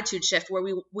been an attitude shift where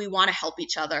we want to help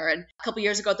each other. And a couple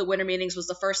years ago at the winter meetings was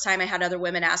the first time I had other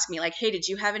women ask me like, hey, did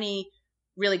you have any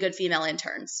really good female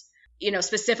interns?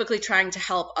 Specifically trying to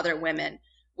help other women,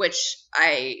 which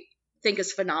I think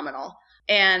is phenomenal.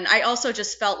 And I also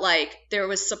just felt like there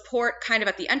was support kind of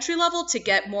at the entry level to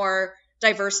get more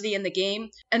diversity in the game.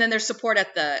 And then there's support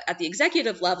at the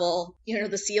executive level,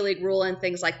 the C-League rule and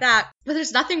things like that. But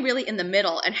there's nothing really in the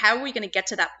middle. And how are we going to get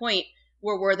to that point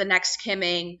where we're the next Kim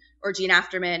Ng or Gene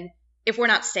Afterman if we're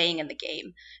not staying in the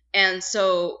game? And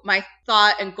so my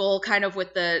thought and goal kind of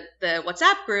with the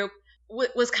WhatsApp group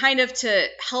was kind of to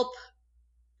help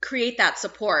create that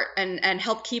support and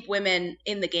help keep women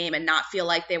in the game and not feel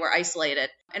like they were isolated.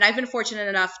 And I've been fortunate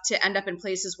enough to end up in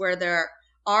places where there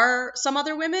are some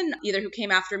other women, either who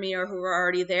came after me or who were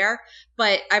already there.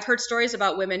 But I've heard stories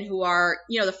about women who are,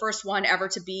 the first one ever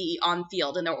to be on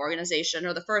field in their organization,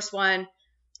 or the first one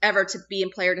ever to be in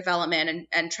player development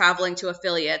and traveling to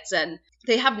affiliates. And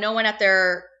they have no one at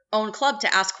their own club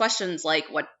to ask questions like,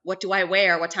 what do I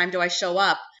wear? What time do I show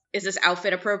up? Is this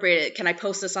outfit appropriate? Can I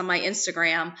post this on my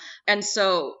Instagram? And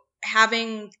so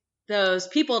having those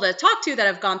people to talk to that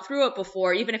have gone through it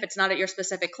before, even if it's not at your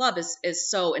specific club, is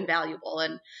so invaluable.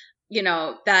 And,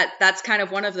 that's kind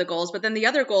of one of the goals. But then the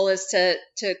other goal is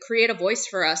to create a voice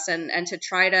for us and to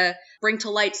try to bring to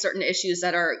light certain issues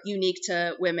that are unique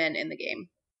to women in the game.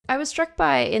 I was struck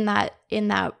by in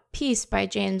that piece by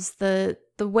James, the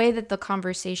way that the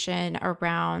conversation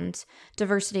around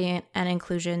diversity and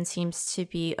inclusion seems to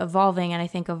be evolving, and I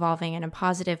think evolving in a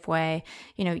positive way.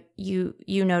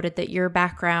 You noted that your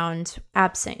background,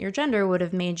 absent your gender, would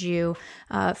have made you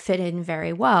fit in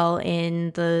very well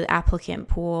in the applicant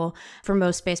pool for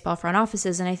most baseball front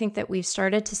offices. And I think that we've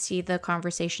started to see the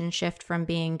conversation shift from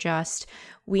being just,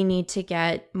 we need to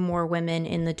get more women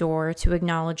in the door, to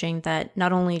acknowledging that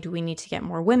not only do we need to get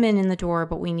more women in the door,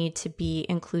 but we need to be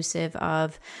inclusive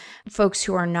of folks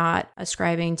who are not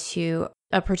ascribing to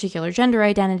a particular gender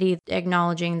identity,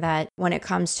 acknowledging that when it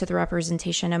comes to the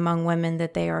representation among women,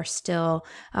 that they are still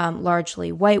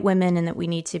largely white women, and that we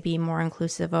need to be more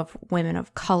inclusive of women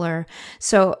of color.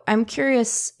 So I'm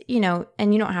curious,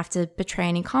 and you don't have to betray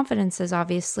any confidences,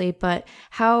 obviously, but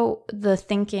how the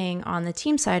thinking on the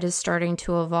team side is starting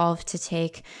to evolve to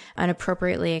take an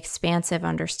appropriately expansive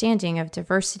understanding of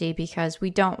diversity, because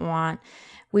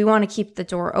we want to keep the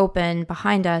door open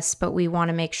behind us, but we want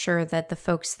to make sure that the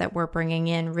folks that we're bringing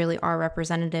in really are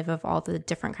representative of all the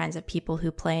different kinds of people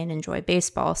who play and enjoy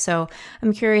baseball. So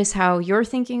I'm curious how your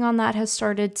thinking on that has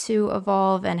started to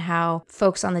evolve, and how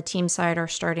folks on the team side are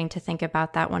starting to think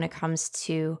about that when it comes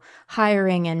to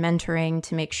hiring and mentoring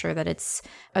to make sure that it's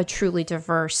a truly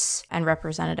diverse and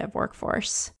representative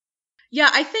workforce. Yeah,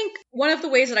 I think one of the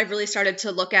ways that I've really started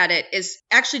to look at it is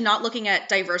actually not looking at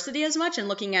diversity as much and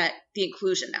looking at the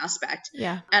inclusion aspect.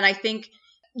 Yeah. And I think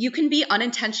you can be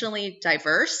unintentionally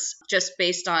diverse just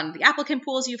based on the applicant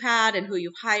pools you've had and who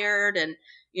you've hired and,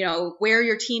 where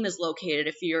your team is located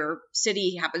if your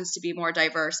city happens to be more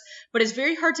diverse. But it's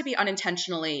very hard to be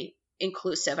unintentionally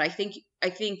inclusive. I think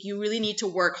you really need to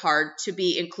work hard to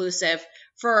be inclusive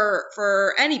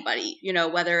for anybody,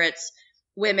 whether it's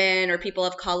women or people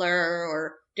of color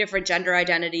or different gender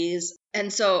identities.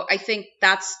 And so I think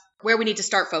that's where we need to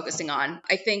start focusing on.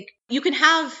 I think you can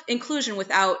have inclusion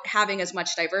without having as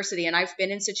much diversity. And I've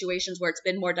been in situations where it's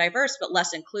been more diverse, but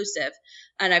less inclusive.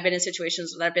 And I've been in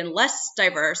situations that have been less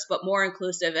diverse, but more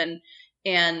inclusive.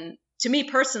 And to me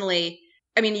personally,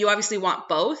 I mean, you obviously want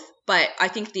both, but I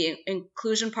think the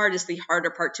inclusion part is the harder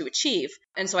part to achieve.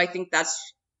 And so I think that's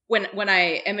when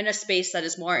I am in a space that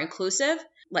is more inclusive,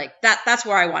 like that's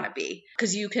where I want to be,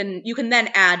 because you can then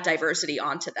add diversity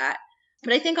onto that.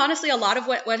 But I think honestly, a lot of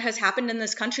what has happened in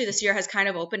this country this year has kind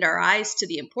of opened our eyes to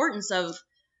the importance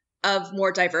of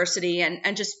more diversity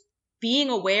and just being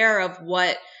aware of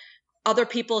what other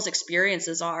people's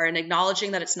experiences are and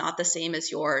acknowledging that it's not the same as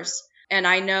yours. And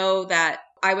I know that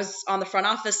I was on the front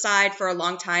office side for a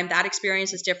long time. That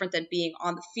experience is different than being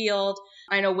on the field.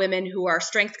 I know women who are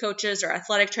strength coaches or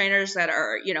athletic trainers that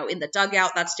are, in the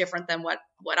dugout. That's different than what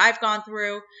I've gone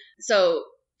through. So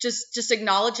just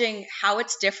acknowledging how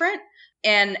it's different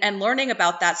and learning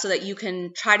about that so that you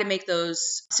can try to make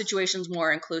those situations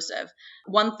more inclusive.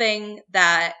 One thing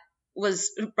that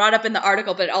was brought up in the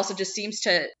article, but it also just seems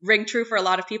to ring true for a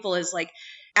lot of people, is like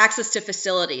access to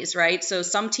facilities, right? So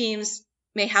some teams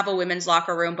may have a women's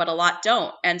locker room, but a lot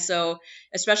don't. And so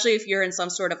especially if you're in some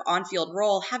sort of on-field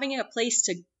role, having a place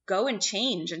to go and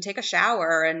change and take a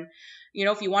shower and,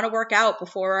 if you want to work out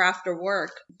before or after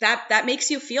work, that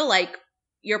makes you feel like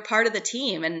you're part of the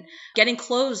team, and getting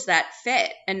clothes that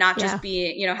fit and not just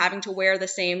be, having to wear the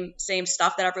same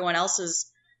stuff that everyone else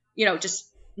is, just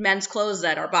men's clothes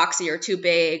that are boxy or too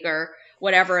big or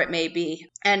whatever it may be.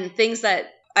 And things that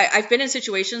I've been in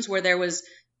situations where there was,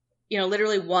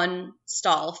 literally one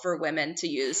stall for women to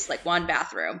use, like one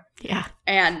bathroom. Yeah.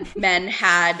 And men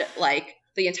had like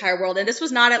the entire world. And this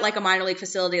was not at like a minor league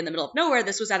facility in the middle of nowhere.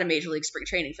 This was at a major league spring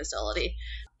training facility.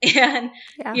 And,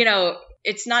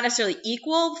 it's not necessarily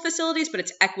equal facilities, but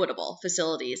it's equitable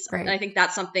facilities. Right. And I think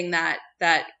that's something that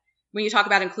when you talk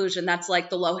about inclusion, that's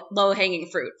like the low hanging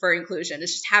fruit for inclusion.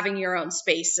 It's just having your own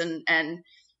space and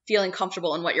feeling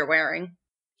comfortable in what you're wearing.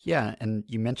 Yeah, and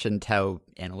you mentioned how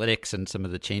analytics and some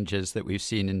of the changes that we've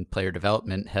seen in player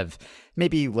development have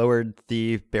maybe lowered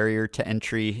the barrier to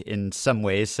entry in some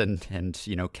ways and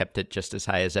kept it just as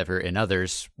high as ever in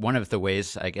others. One of the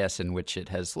ways, I guess, in which it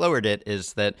has lowered it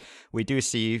is that we do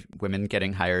see women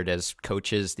getting hired as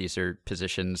coaches. These are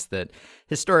positions that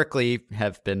historically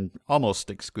have been almost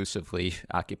exclusively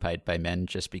occupied by men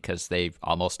just because they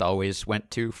almost always went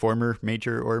to former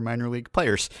major or minor league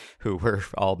players who were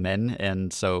all men.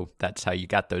 And so that's how you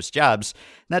got those jobs.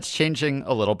 And that's changing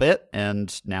a little bit.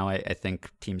 And now I think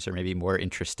teams are maybe more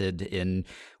interested in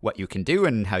what you can do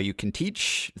and how you can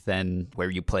teach than where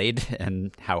you played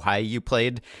and how high you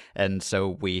played. And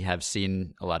so we have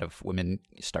seen a lot of women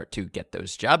start to get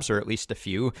those jobs, or at least a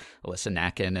few. Alyssa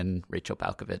Nakken and Rachel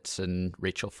Balkovitz and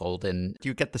Rachel Folden. Do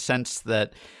you get the sense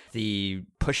that the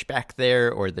pushback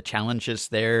there or the challenges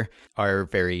there are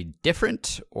very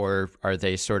different, or are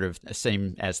they sort of the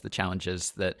same as the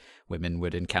challenges that women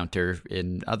would encounter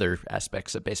in other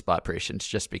aspects of baseball operations,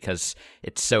 just because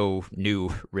it's so new,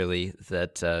 really,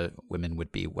 that women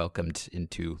would be welcomed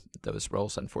into those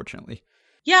roles, unfortunately?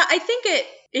 Yeah, I think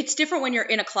it's different when you're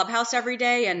in a clubhouse every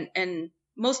day, and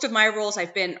most of my roles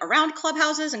I've been around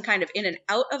clubhouses and kind of in and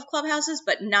out of clubhouses,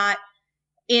 but not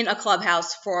in a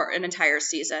clubhouse for an entire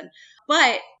season.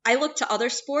 But I look to other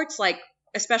sports, like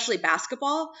especially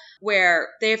basketball, where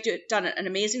they've done an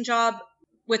amazing job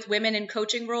with women in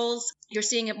coaching roles. You're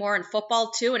seeing it more in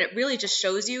football too, and it really just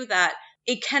shows you that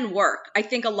it can work. I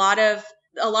think a lot of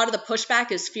the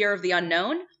pushback is fear of the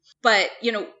unknown, but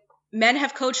men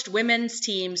have coached women's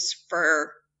teams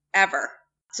forever.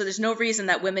 So there's no reason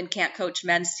that women can't coach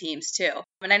men's teams too.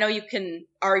 And I know you can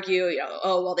argue,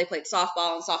 they played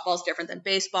softball and softball is different than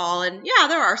baseball. And yeah,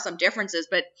 there are some differences,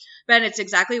 but Ben, it's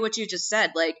exactly what you just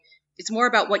said. Like, it's more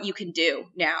about what you can do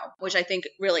now, which I think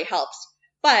really helps.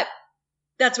 But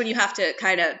that's when you have to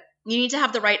you need to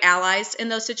have the right allies in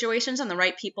those situations and the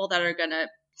right people that are going to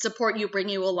support you, bring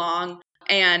you along,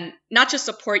 and not just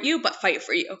support you, but fight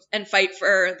for you and fight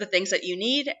for the things that you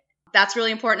need. That's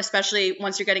really important, especially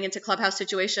once you're getting into clubhouse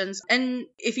situations. And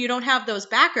if you don't have those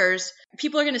backers,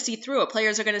 people are going to see through it.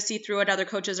 Players are going to see through it. Other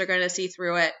coaches are going to see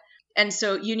through it. And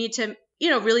so you need to,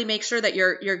 really make sure that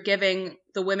you're giving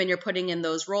the women you're putting in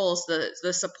those roles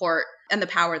the support and the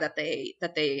power that they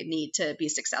need to be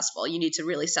successful. You need to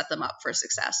really set them up for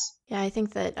success. Yeah, I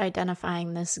think that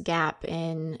identifying this gap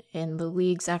in the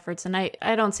league's efforts, and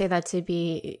I don't say that to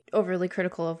be overly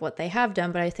critical of what they have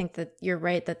done, but I think that you're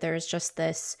right that there's just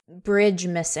this bridge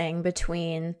missing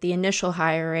between the initial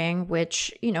hiring,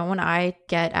 which, when I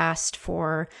get asked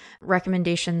for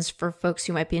recommendations for folks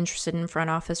who might be interested in front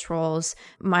office roles,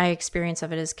 my experience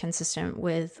of it is consistent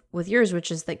with yours,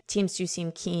 which is that teams do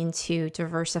seem keen to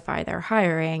diversify their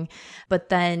hiring, but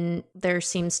then there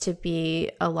seems to be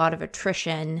a lot of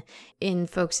attrition in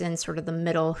folks in sort of the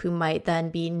middle who might then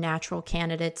be natural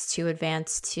candidates to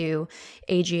advance to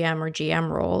AGM or GM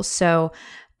roles. So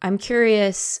I'm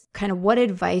curious kind of what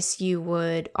advice you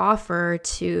would offer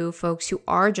to folks who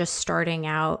are just starting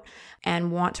out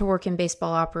and want to work in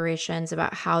baseball operations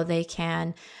about how they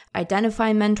can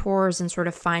identify mentors and sort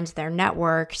of find their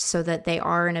network so that they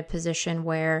are in a position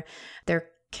where they're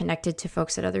connected to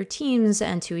folks at other teams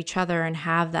and to each other and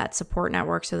have that support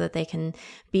network so that they can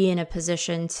be in a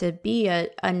position to be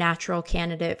a natural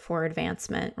candidate for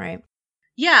advancement, right?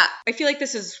 Yeah, I feel like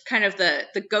this is kind of the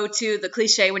go-to, the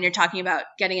cliche when you're talking about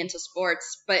getting into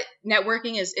sports, but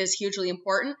networking is hugely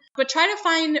important. But try to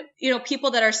find,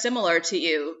 people that are similar to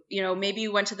you. Maybe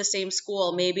you went to the same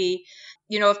school. Maybe,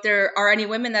 if there are any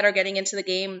women that are getting into the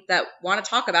game that want to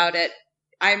talk about it,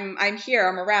 I'm here,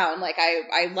 I'm around. Like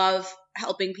I love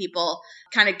helping people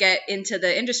kind of get into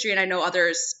the industry, and I know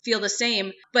others feel the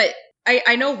same. But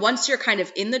I know once you're kind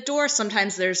of in the door,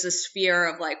 sometimes there's this fear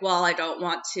of like, well, I don't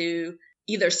want to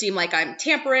either seem like I'm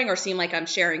tampering or seem like I'm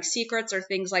sharing secrets or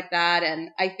things like that. And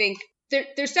I think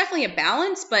there's definitely a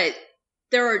balance, but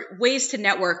there are ways to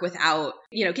network without,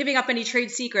 giving up any trade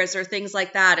secrets or things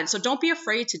like that. And so don't be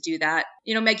afraid to do that.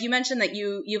 Meg, you mentioned that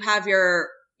you have your,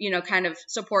 kind of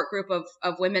support group of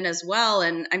women as well.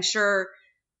 And I'm sure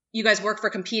you guys work for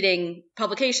competing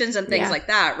publications and things like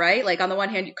that, right? Like on the one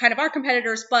hand, you kind of are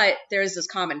competitors, but there's this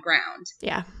common ground.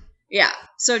 Yeah. Yeah.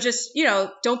 So just,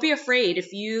 don't be afraid if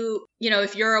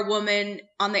if you're a woman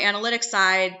on the analytics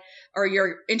side, or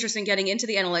you're interested in getting into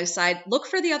the analytics side, look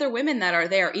for the other women that are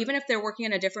there, even if they're working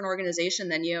in a different organization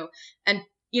than you. And,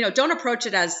 don't approach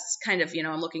it as kind of,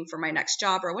 I'm looking for my next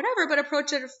job or whatever, but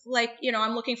approach it like,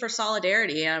 I'm looking for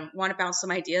solidarity and I want to bounce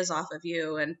some ideas off of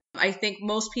you. And I think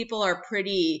most people are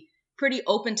pretty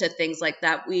open to things like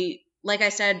that. Like I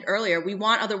said earlier, we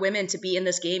want other women to be in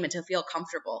this game and to feel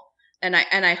comfortable. And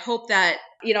I hope that,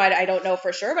 I don't know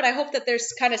for sure, but I hope that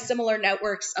there's kind of similar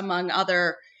networks among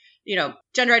other,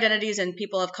 gender identities and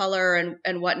people of color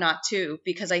and whatnot too,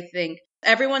 because I think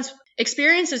everyone's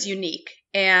experience is unique.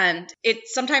 And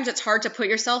sometimes it's hard to put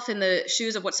yourself in the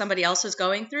shoes of what somebody else is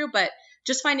going through, but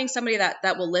just finding somebody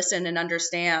that will listen and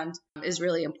understand is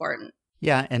really important.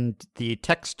 Yeah, and the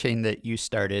text chain that you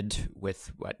started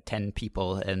with, 10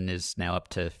 people and is now up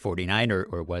to 49,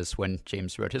 or was when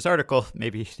James wrote his article.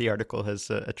 Maybe the article has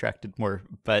attracted more,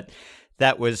 but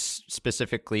that was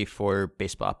specifically for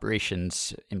baseball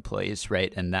operations employees,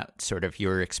 right? And that's sort of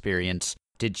your experience.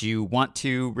 Did you want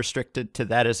to restrict it to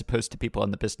that as opposed to people on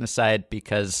the business side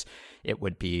because it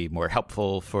would be more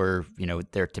helpful for,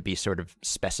 there to be sort of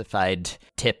specified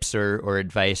tips or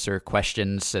advice or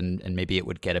questions, and maybe it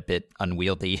would get a bit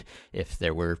unwieldy if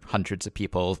there were hundreds of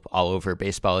people all over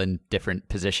baseball in different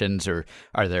positions, or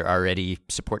are there already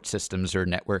support systems or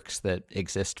networks that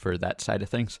exist for that side of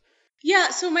things? Yeah,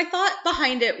 so my thought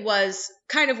behind it was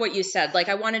kind of what you said. Like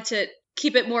I wanted to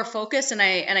keep it more focused, and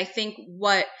I think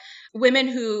what women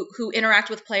who interact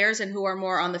with players and who are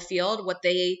more on the field, what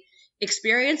they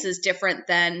experience is different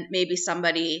than maybe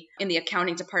somebody in the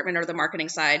accounting department or the marketing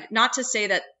side. Not to say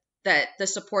that the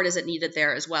support isn't needed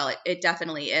there as well. It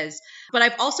definitely is. But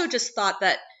I've also just thought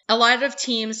that a lot of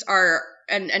teams are,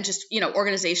 and just,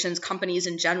 organizations, companies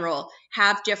in general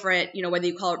have different, whether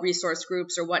you call it resource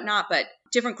groups or whatnot, but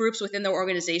different groups within the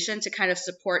organization to kind of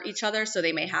support each other. So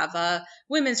they may have a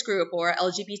women's group or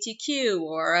LGBTQ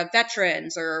or a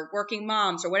veterans or working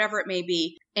moms or whatever it may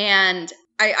be. And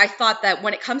I thought that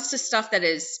when it comes to stuff that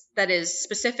is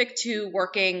specific to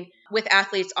working with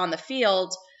athletes on the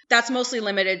field, that's mostly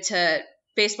limited to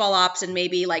baseball ops and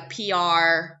maybe like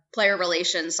PR, player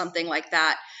relations, something like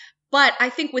that. But I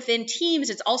think within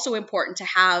teams, it's also important to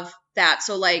have that.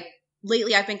 So like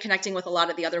lately I've been connecting with a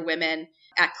lot of the other women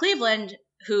at Cleveland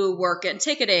who work in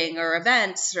ticketing or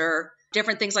events or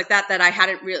different things like that that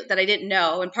I didn't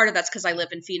know. And part of that's because I live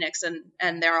in Phoenix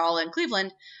and they're all in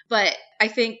Cleveland. But I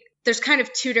think there's kind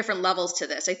of two different levels to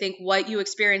this. I think what you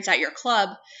experience at your club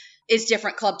is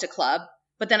different club to club.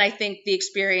 But then I think the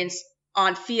experience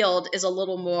on field is a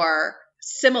little more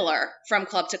similar from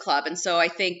club to club. And so I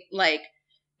think like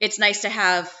it's nice to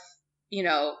have,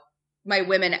 my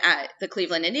women at the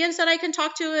Cleveland Indians that I can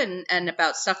talk to and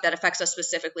about stuff that affects us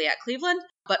specifically at Cleveland,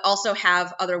 but also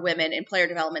have other women in player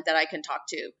development that I can talk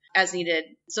to as needed.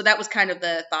 So that was kind of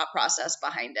the thought process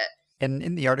behind it. And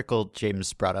in the article,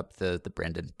 James brought up the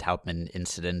Brandon Taubman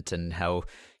incident and how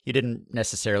you didn't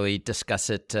necessarily discuss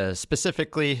it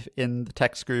specifically in the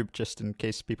text group, just in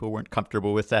case people weren't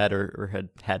comfortable with that or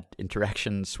had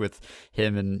interactions with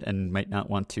him and might not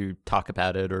want to talk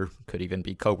about it or could even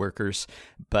be coworkers.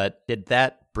 But did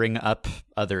that bring up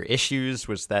other issues?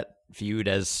 Was that viewed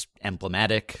as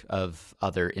emblematic of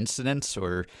other incidents,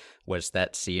 or was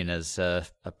that seen as a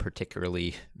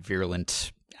particularly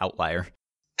virulent outlier?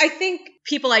 I think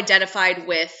people identified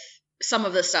with some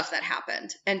of the stuff that happened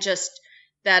and just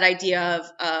that idea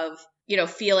of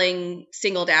feeling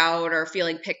singled out or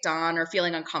feeling picked on or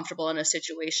feeling uncomfortable in a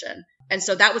situation. And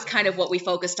so that was kind of what we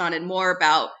focused on and more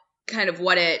about kind of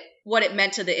what it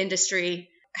meant to the industry,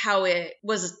 how it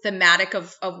was thematic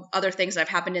of other things that have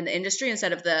happened in the industry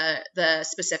instead of the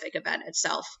specific event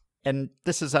itself. And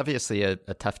this is obviously a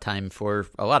tough time for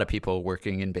a lot of people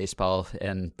working in baseball,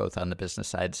 and both on the business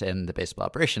sides and the baseball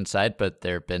operations side, but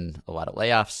there have been a lot of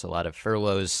layoffs, a lot of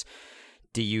furloughs.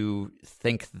 Do you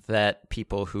think that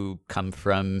people who come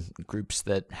from groups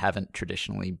that haven't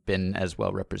traditionally been as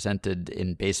well represented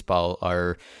in baseball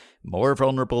are more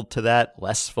vulnerable to that,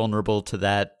 less vulnerable to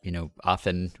that?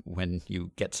 Often when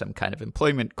you get some kind of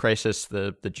employment crisis,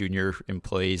 the junior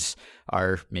employees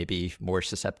are maybe more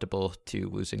susceptible to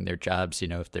losing their jobs,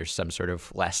 if there's some sort of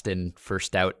last in,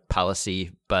 first out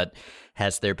policy. But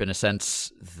has there been a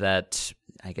sense that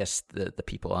I guess the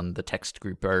people on the text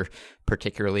group are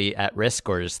particularly at risk,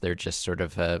 or is there just sort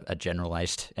of a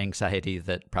generalized anxiety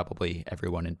that probably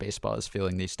everyone in baseball is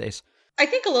feeling these days? I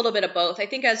think a little bit of both. I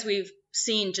think as we've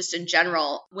seen just in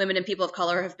general, women and people of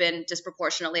color have been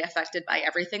disproportionately affected by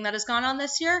everything that has gone on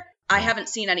this year. I haven't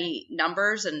seen any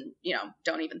numbers and,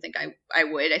 don't even think I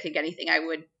would. I think anything I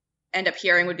would end up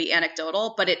hearing would be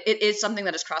anecdotal, but it is something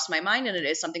that has crossed my mind, and it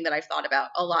is something that I've thought about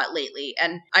a lot lately.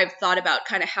 And I've thought about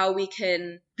kind of how we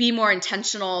can be more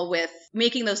intentional with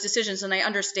making those decisions. And I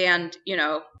understand,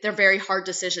 they're very hard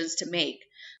decisions to make,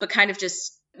 but kind of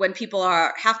just when people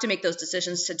have to make those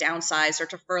decisions to downsize or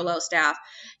to furlough staff,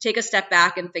 take a step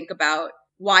back and think about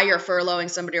why you're furloughing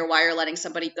somebody or why you're letting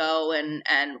somebody go,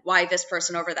 and why this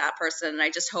person over that person. And I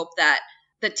just hope that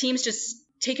the teams just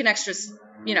take an extra,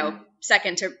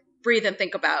 second to breathe and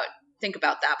think about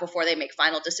that before they make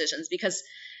final decisions, because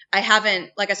I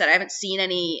haven't seen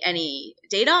any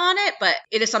data on it, but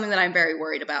it is something that I'm very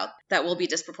worried about that will be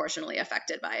disproportionately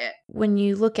affected by it. When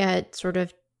you look at sort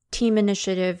of team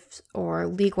initiatives or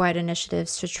league-wide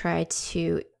initiatives to try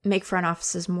to make front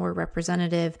offices more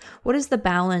representative, what is the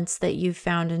balance that you've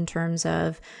found in terms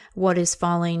of what is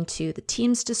falling to the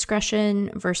team's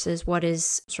discretion versus what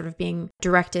is sort of being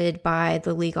directed by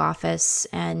the league office?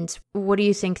 And what do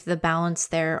you think the balance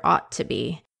there ought to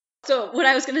be? So what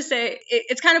I was going to say,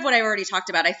 it's kind of what I already talked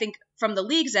about. I think from the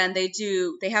league's end, they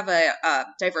have a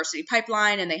diversity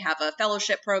pipeline, and they have a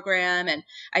fellowship program. And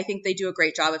I think they do a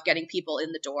great job of getting people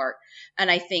in the door.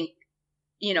 And I think,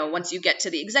 once you get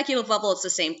to the executive level, it's the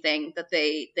same thing, that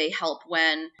they help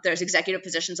when there's executive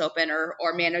positions open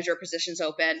or manager positions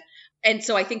open. And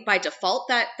so I think by default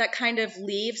that kind of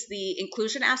leaves the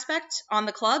inclusion aspect on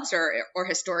the clubs, or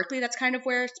historically that's kind of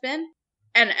where it's been.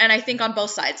 And I think on both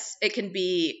sides it can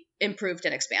be improved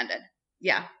and expanded.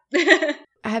 Yeah.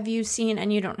 Have you seen,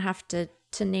 and you don't have to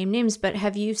name names, but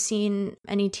have you seen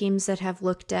any teams that have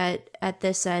looked at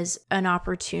this as an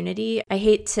opportunity? I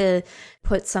hate to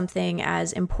put something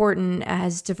as important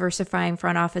as diversifying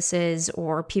front offices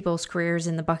or people's careers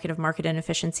in the bucket of market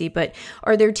inefficiency, but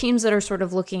are there teams that are sort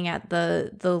of looking at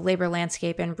the labor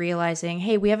landscape and realizing,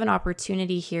 hey, we have an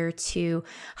opportunity here to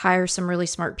hire some really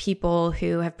smart people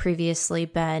who have previously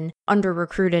been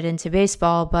under-recruited into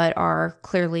baseball, but are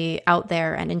clearly out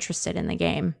there and interested in the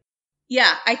game?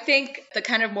 Yeah, I think the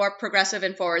kind of more progressive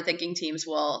and forward-thinking teams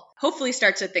will hopefully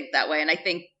start to think that way. And I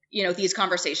think, these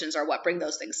conversations are what bring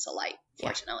those things to light,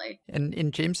 fortunately. And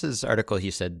in James's article, he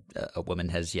said a woman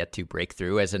has yet to break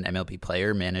through as an MLB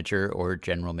player, manager, or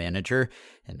general manager.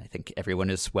 And I think everyone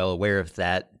is well aware of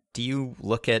that. Do you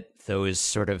look at those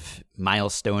sort of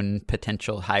milestone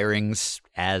potential hirings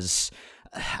as,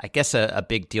 I guess, a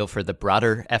big deal for the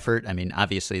broader effort? I mean,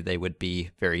 obviously they would be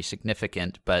very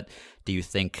significant, but do you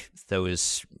think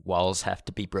those walls have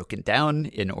to be broken down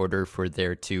in order for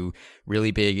there to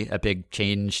really be a big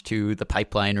change to the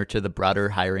pipeline or to the broader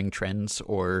hiring trends?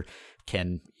 Or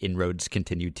can inroads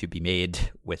continue to be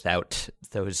made without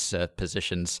those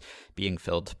positions being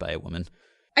filled by a woman?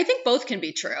 I think both can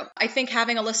be true. I think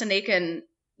having Alyssa Naken,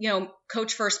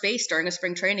 coach first base during a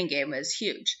spring training game is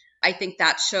huge. I think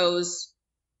that shows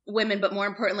women, but more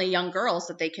importantly, young girls,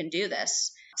 that they can do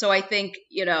this. So I think,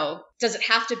 does it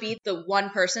have to be the one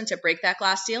person to break that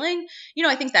glass ceiling?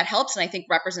 I think that helps. And I think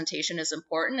representation is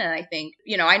important. And I think,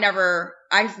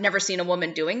 I've never seen a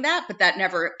woman doing that, but that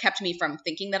never kept me from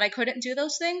thinking that I couldn't do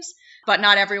those things. But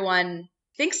not everyone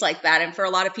thinks like that. And for a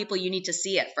lot of people, you need to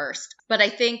see it first. But I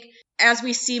think as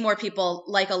we see more people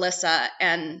like Alyssa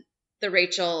and the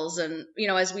Rachels, and,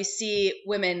 as we see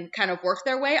women kind of work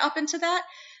their way up into that,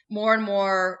 more and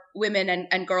more women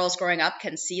and girls growing up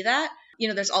can see that.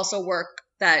 There's also work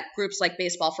that groups like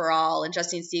Baseball for All and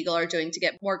Justine Siegel are doing to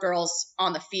get more girls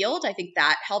on the field. I think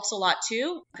that helps a lot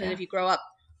too. Because if you grow up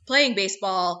playing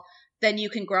baseball, then you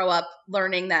can grow up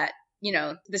learning that,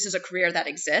 this is a career that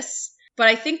exists. But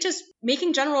I think just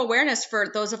making general awareness for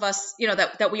those of us,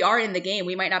 that we are in the game.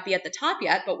 We might not be at the top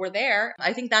yet, but we're there.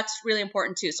 I think that's really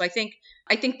important too. So I think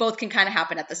both can kind of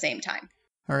happen at the same time.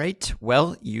 All right.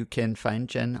 Well, you can find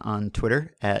Jen on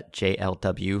Twitter at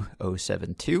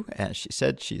JLW072. As she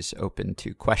said, she's open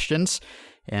to questions.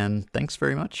 And thanks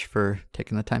very much for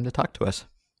taking the time to talk to us.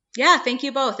 Yeah, thank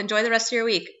you both. Enjoy the rest of your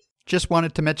week. Just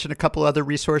wanted to mention a couple other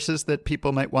resources that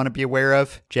people might want to be aware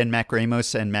of. Jen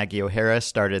MacRamos and Maggie O'Hara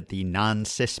started the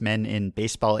Non-Cis Men in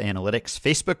Baseball Analytics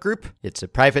Facebook group. It's a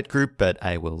private group, but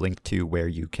I will link to where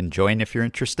you can join if you're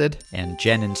interested. And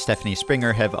Jen and Stephanie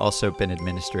Springer have also been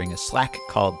administering a Slack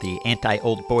called the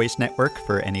Anti-Old Boys Network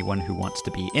for anyone who wants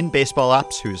to be in baseball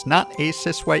ops who's not a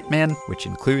cis white man, which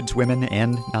includes women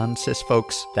and non-cis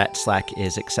folks. That Slack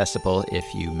is accessible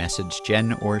if you message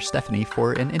Jen or Stephanie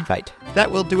for an invite.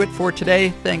 That will do it for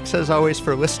today. Thanks as always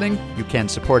for listening. You can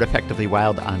support Effectively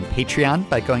Wild on Patreon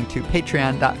by going to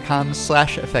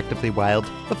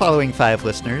patreon.com/effectivelywild. The following 5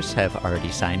 listeners have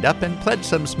already signed up and pledged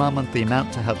some small monthly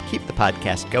amount to help keep the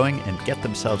podcast going and get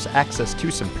themselves access to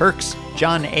some perks.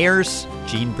 John Ayers,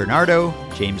 Jean Bernardo,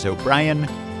 James O'Brien,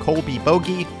 Colby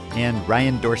Bogey, and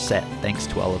Ryan Dorsett. Thanks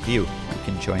to all of you. You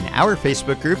can join our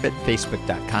Facebook group at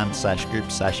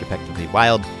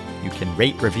facebook.com/group/effectivelywild. You can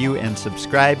rate, review, and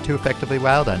subscribe to Effectively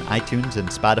Wild on iTunes and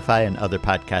Spotify and other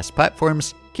podcast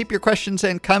platforms. Keep your questions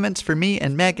and comments for me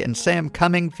and Meg and Sam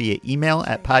coming via email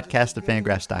at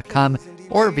podcast@fangraphs.com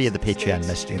or via the Patreon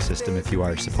messaging system if you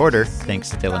are a supporter. Thanks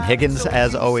to Dylan Higgins,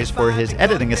 as always, for his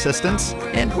editing assistance.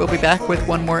 And we'll be back with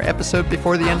one more episode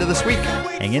before the end of this week.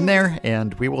 Hang in there,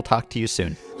 and we will talk to you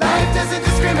soon. Life doesn't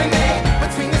discriminate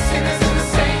between the sinners and the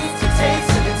saints. It takes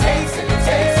and it takes and it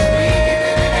takes, and we give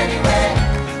it anyway.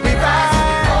 We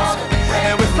rise and we fall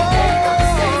and we make our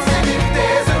mistakes. And if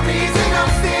there's a reason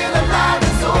I'm still alive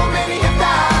and so many have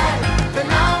died, then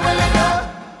I'm willing to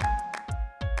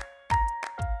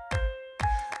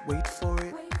wait for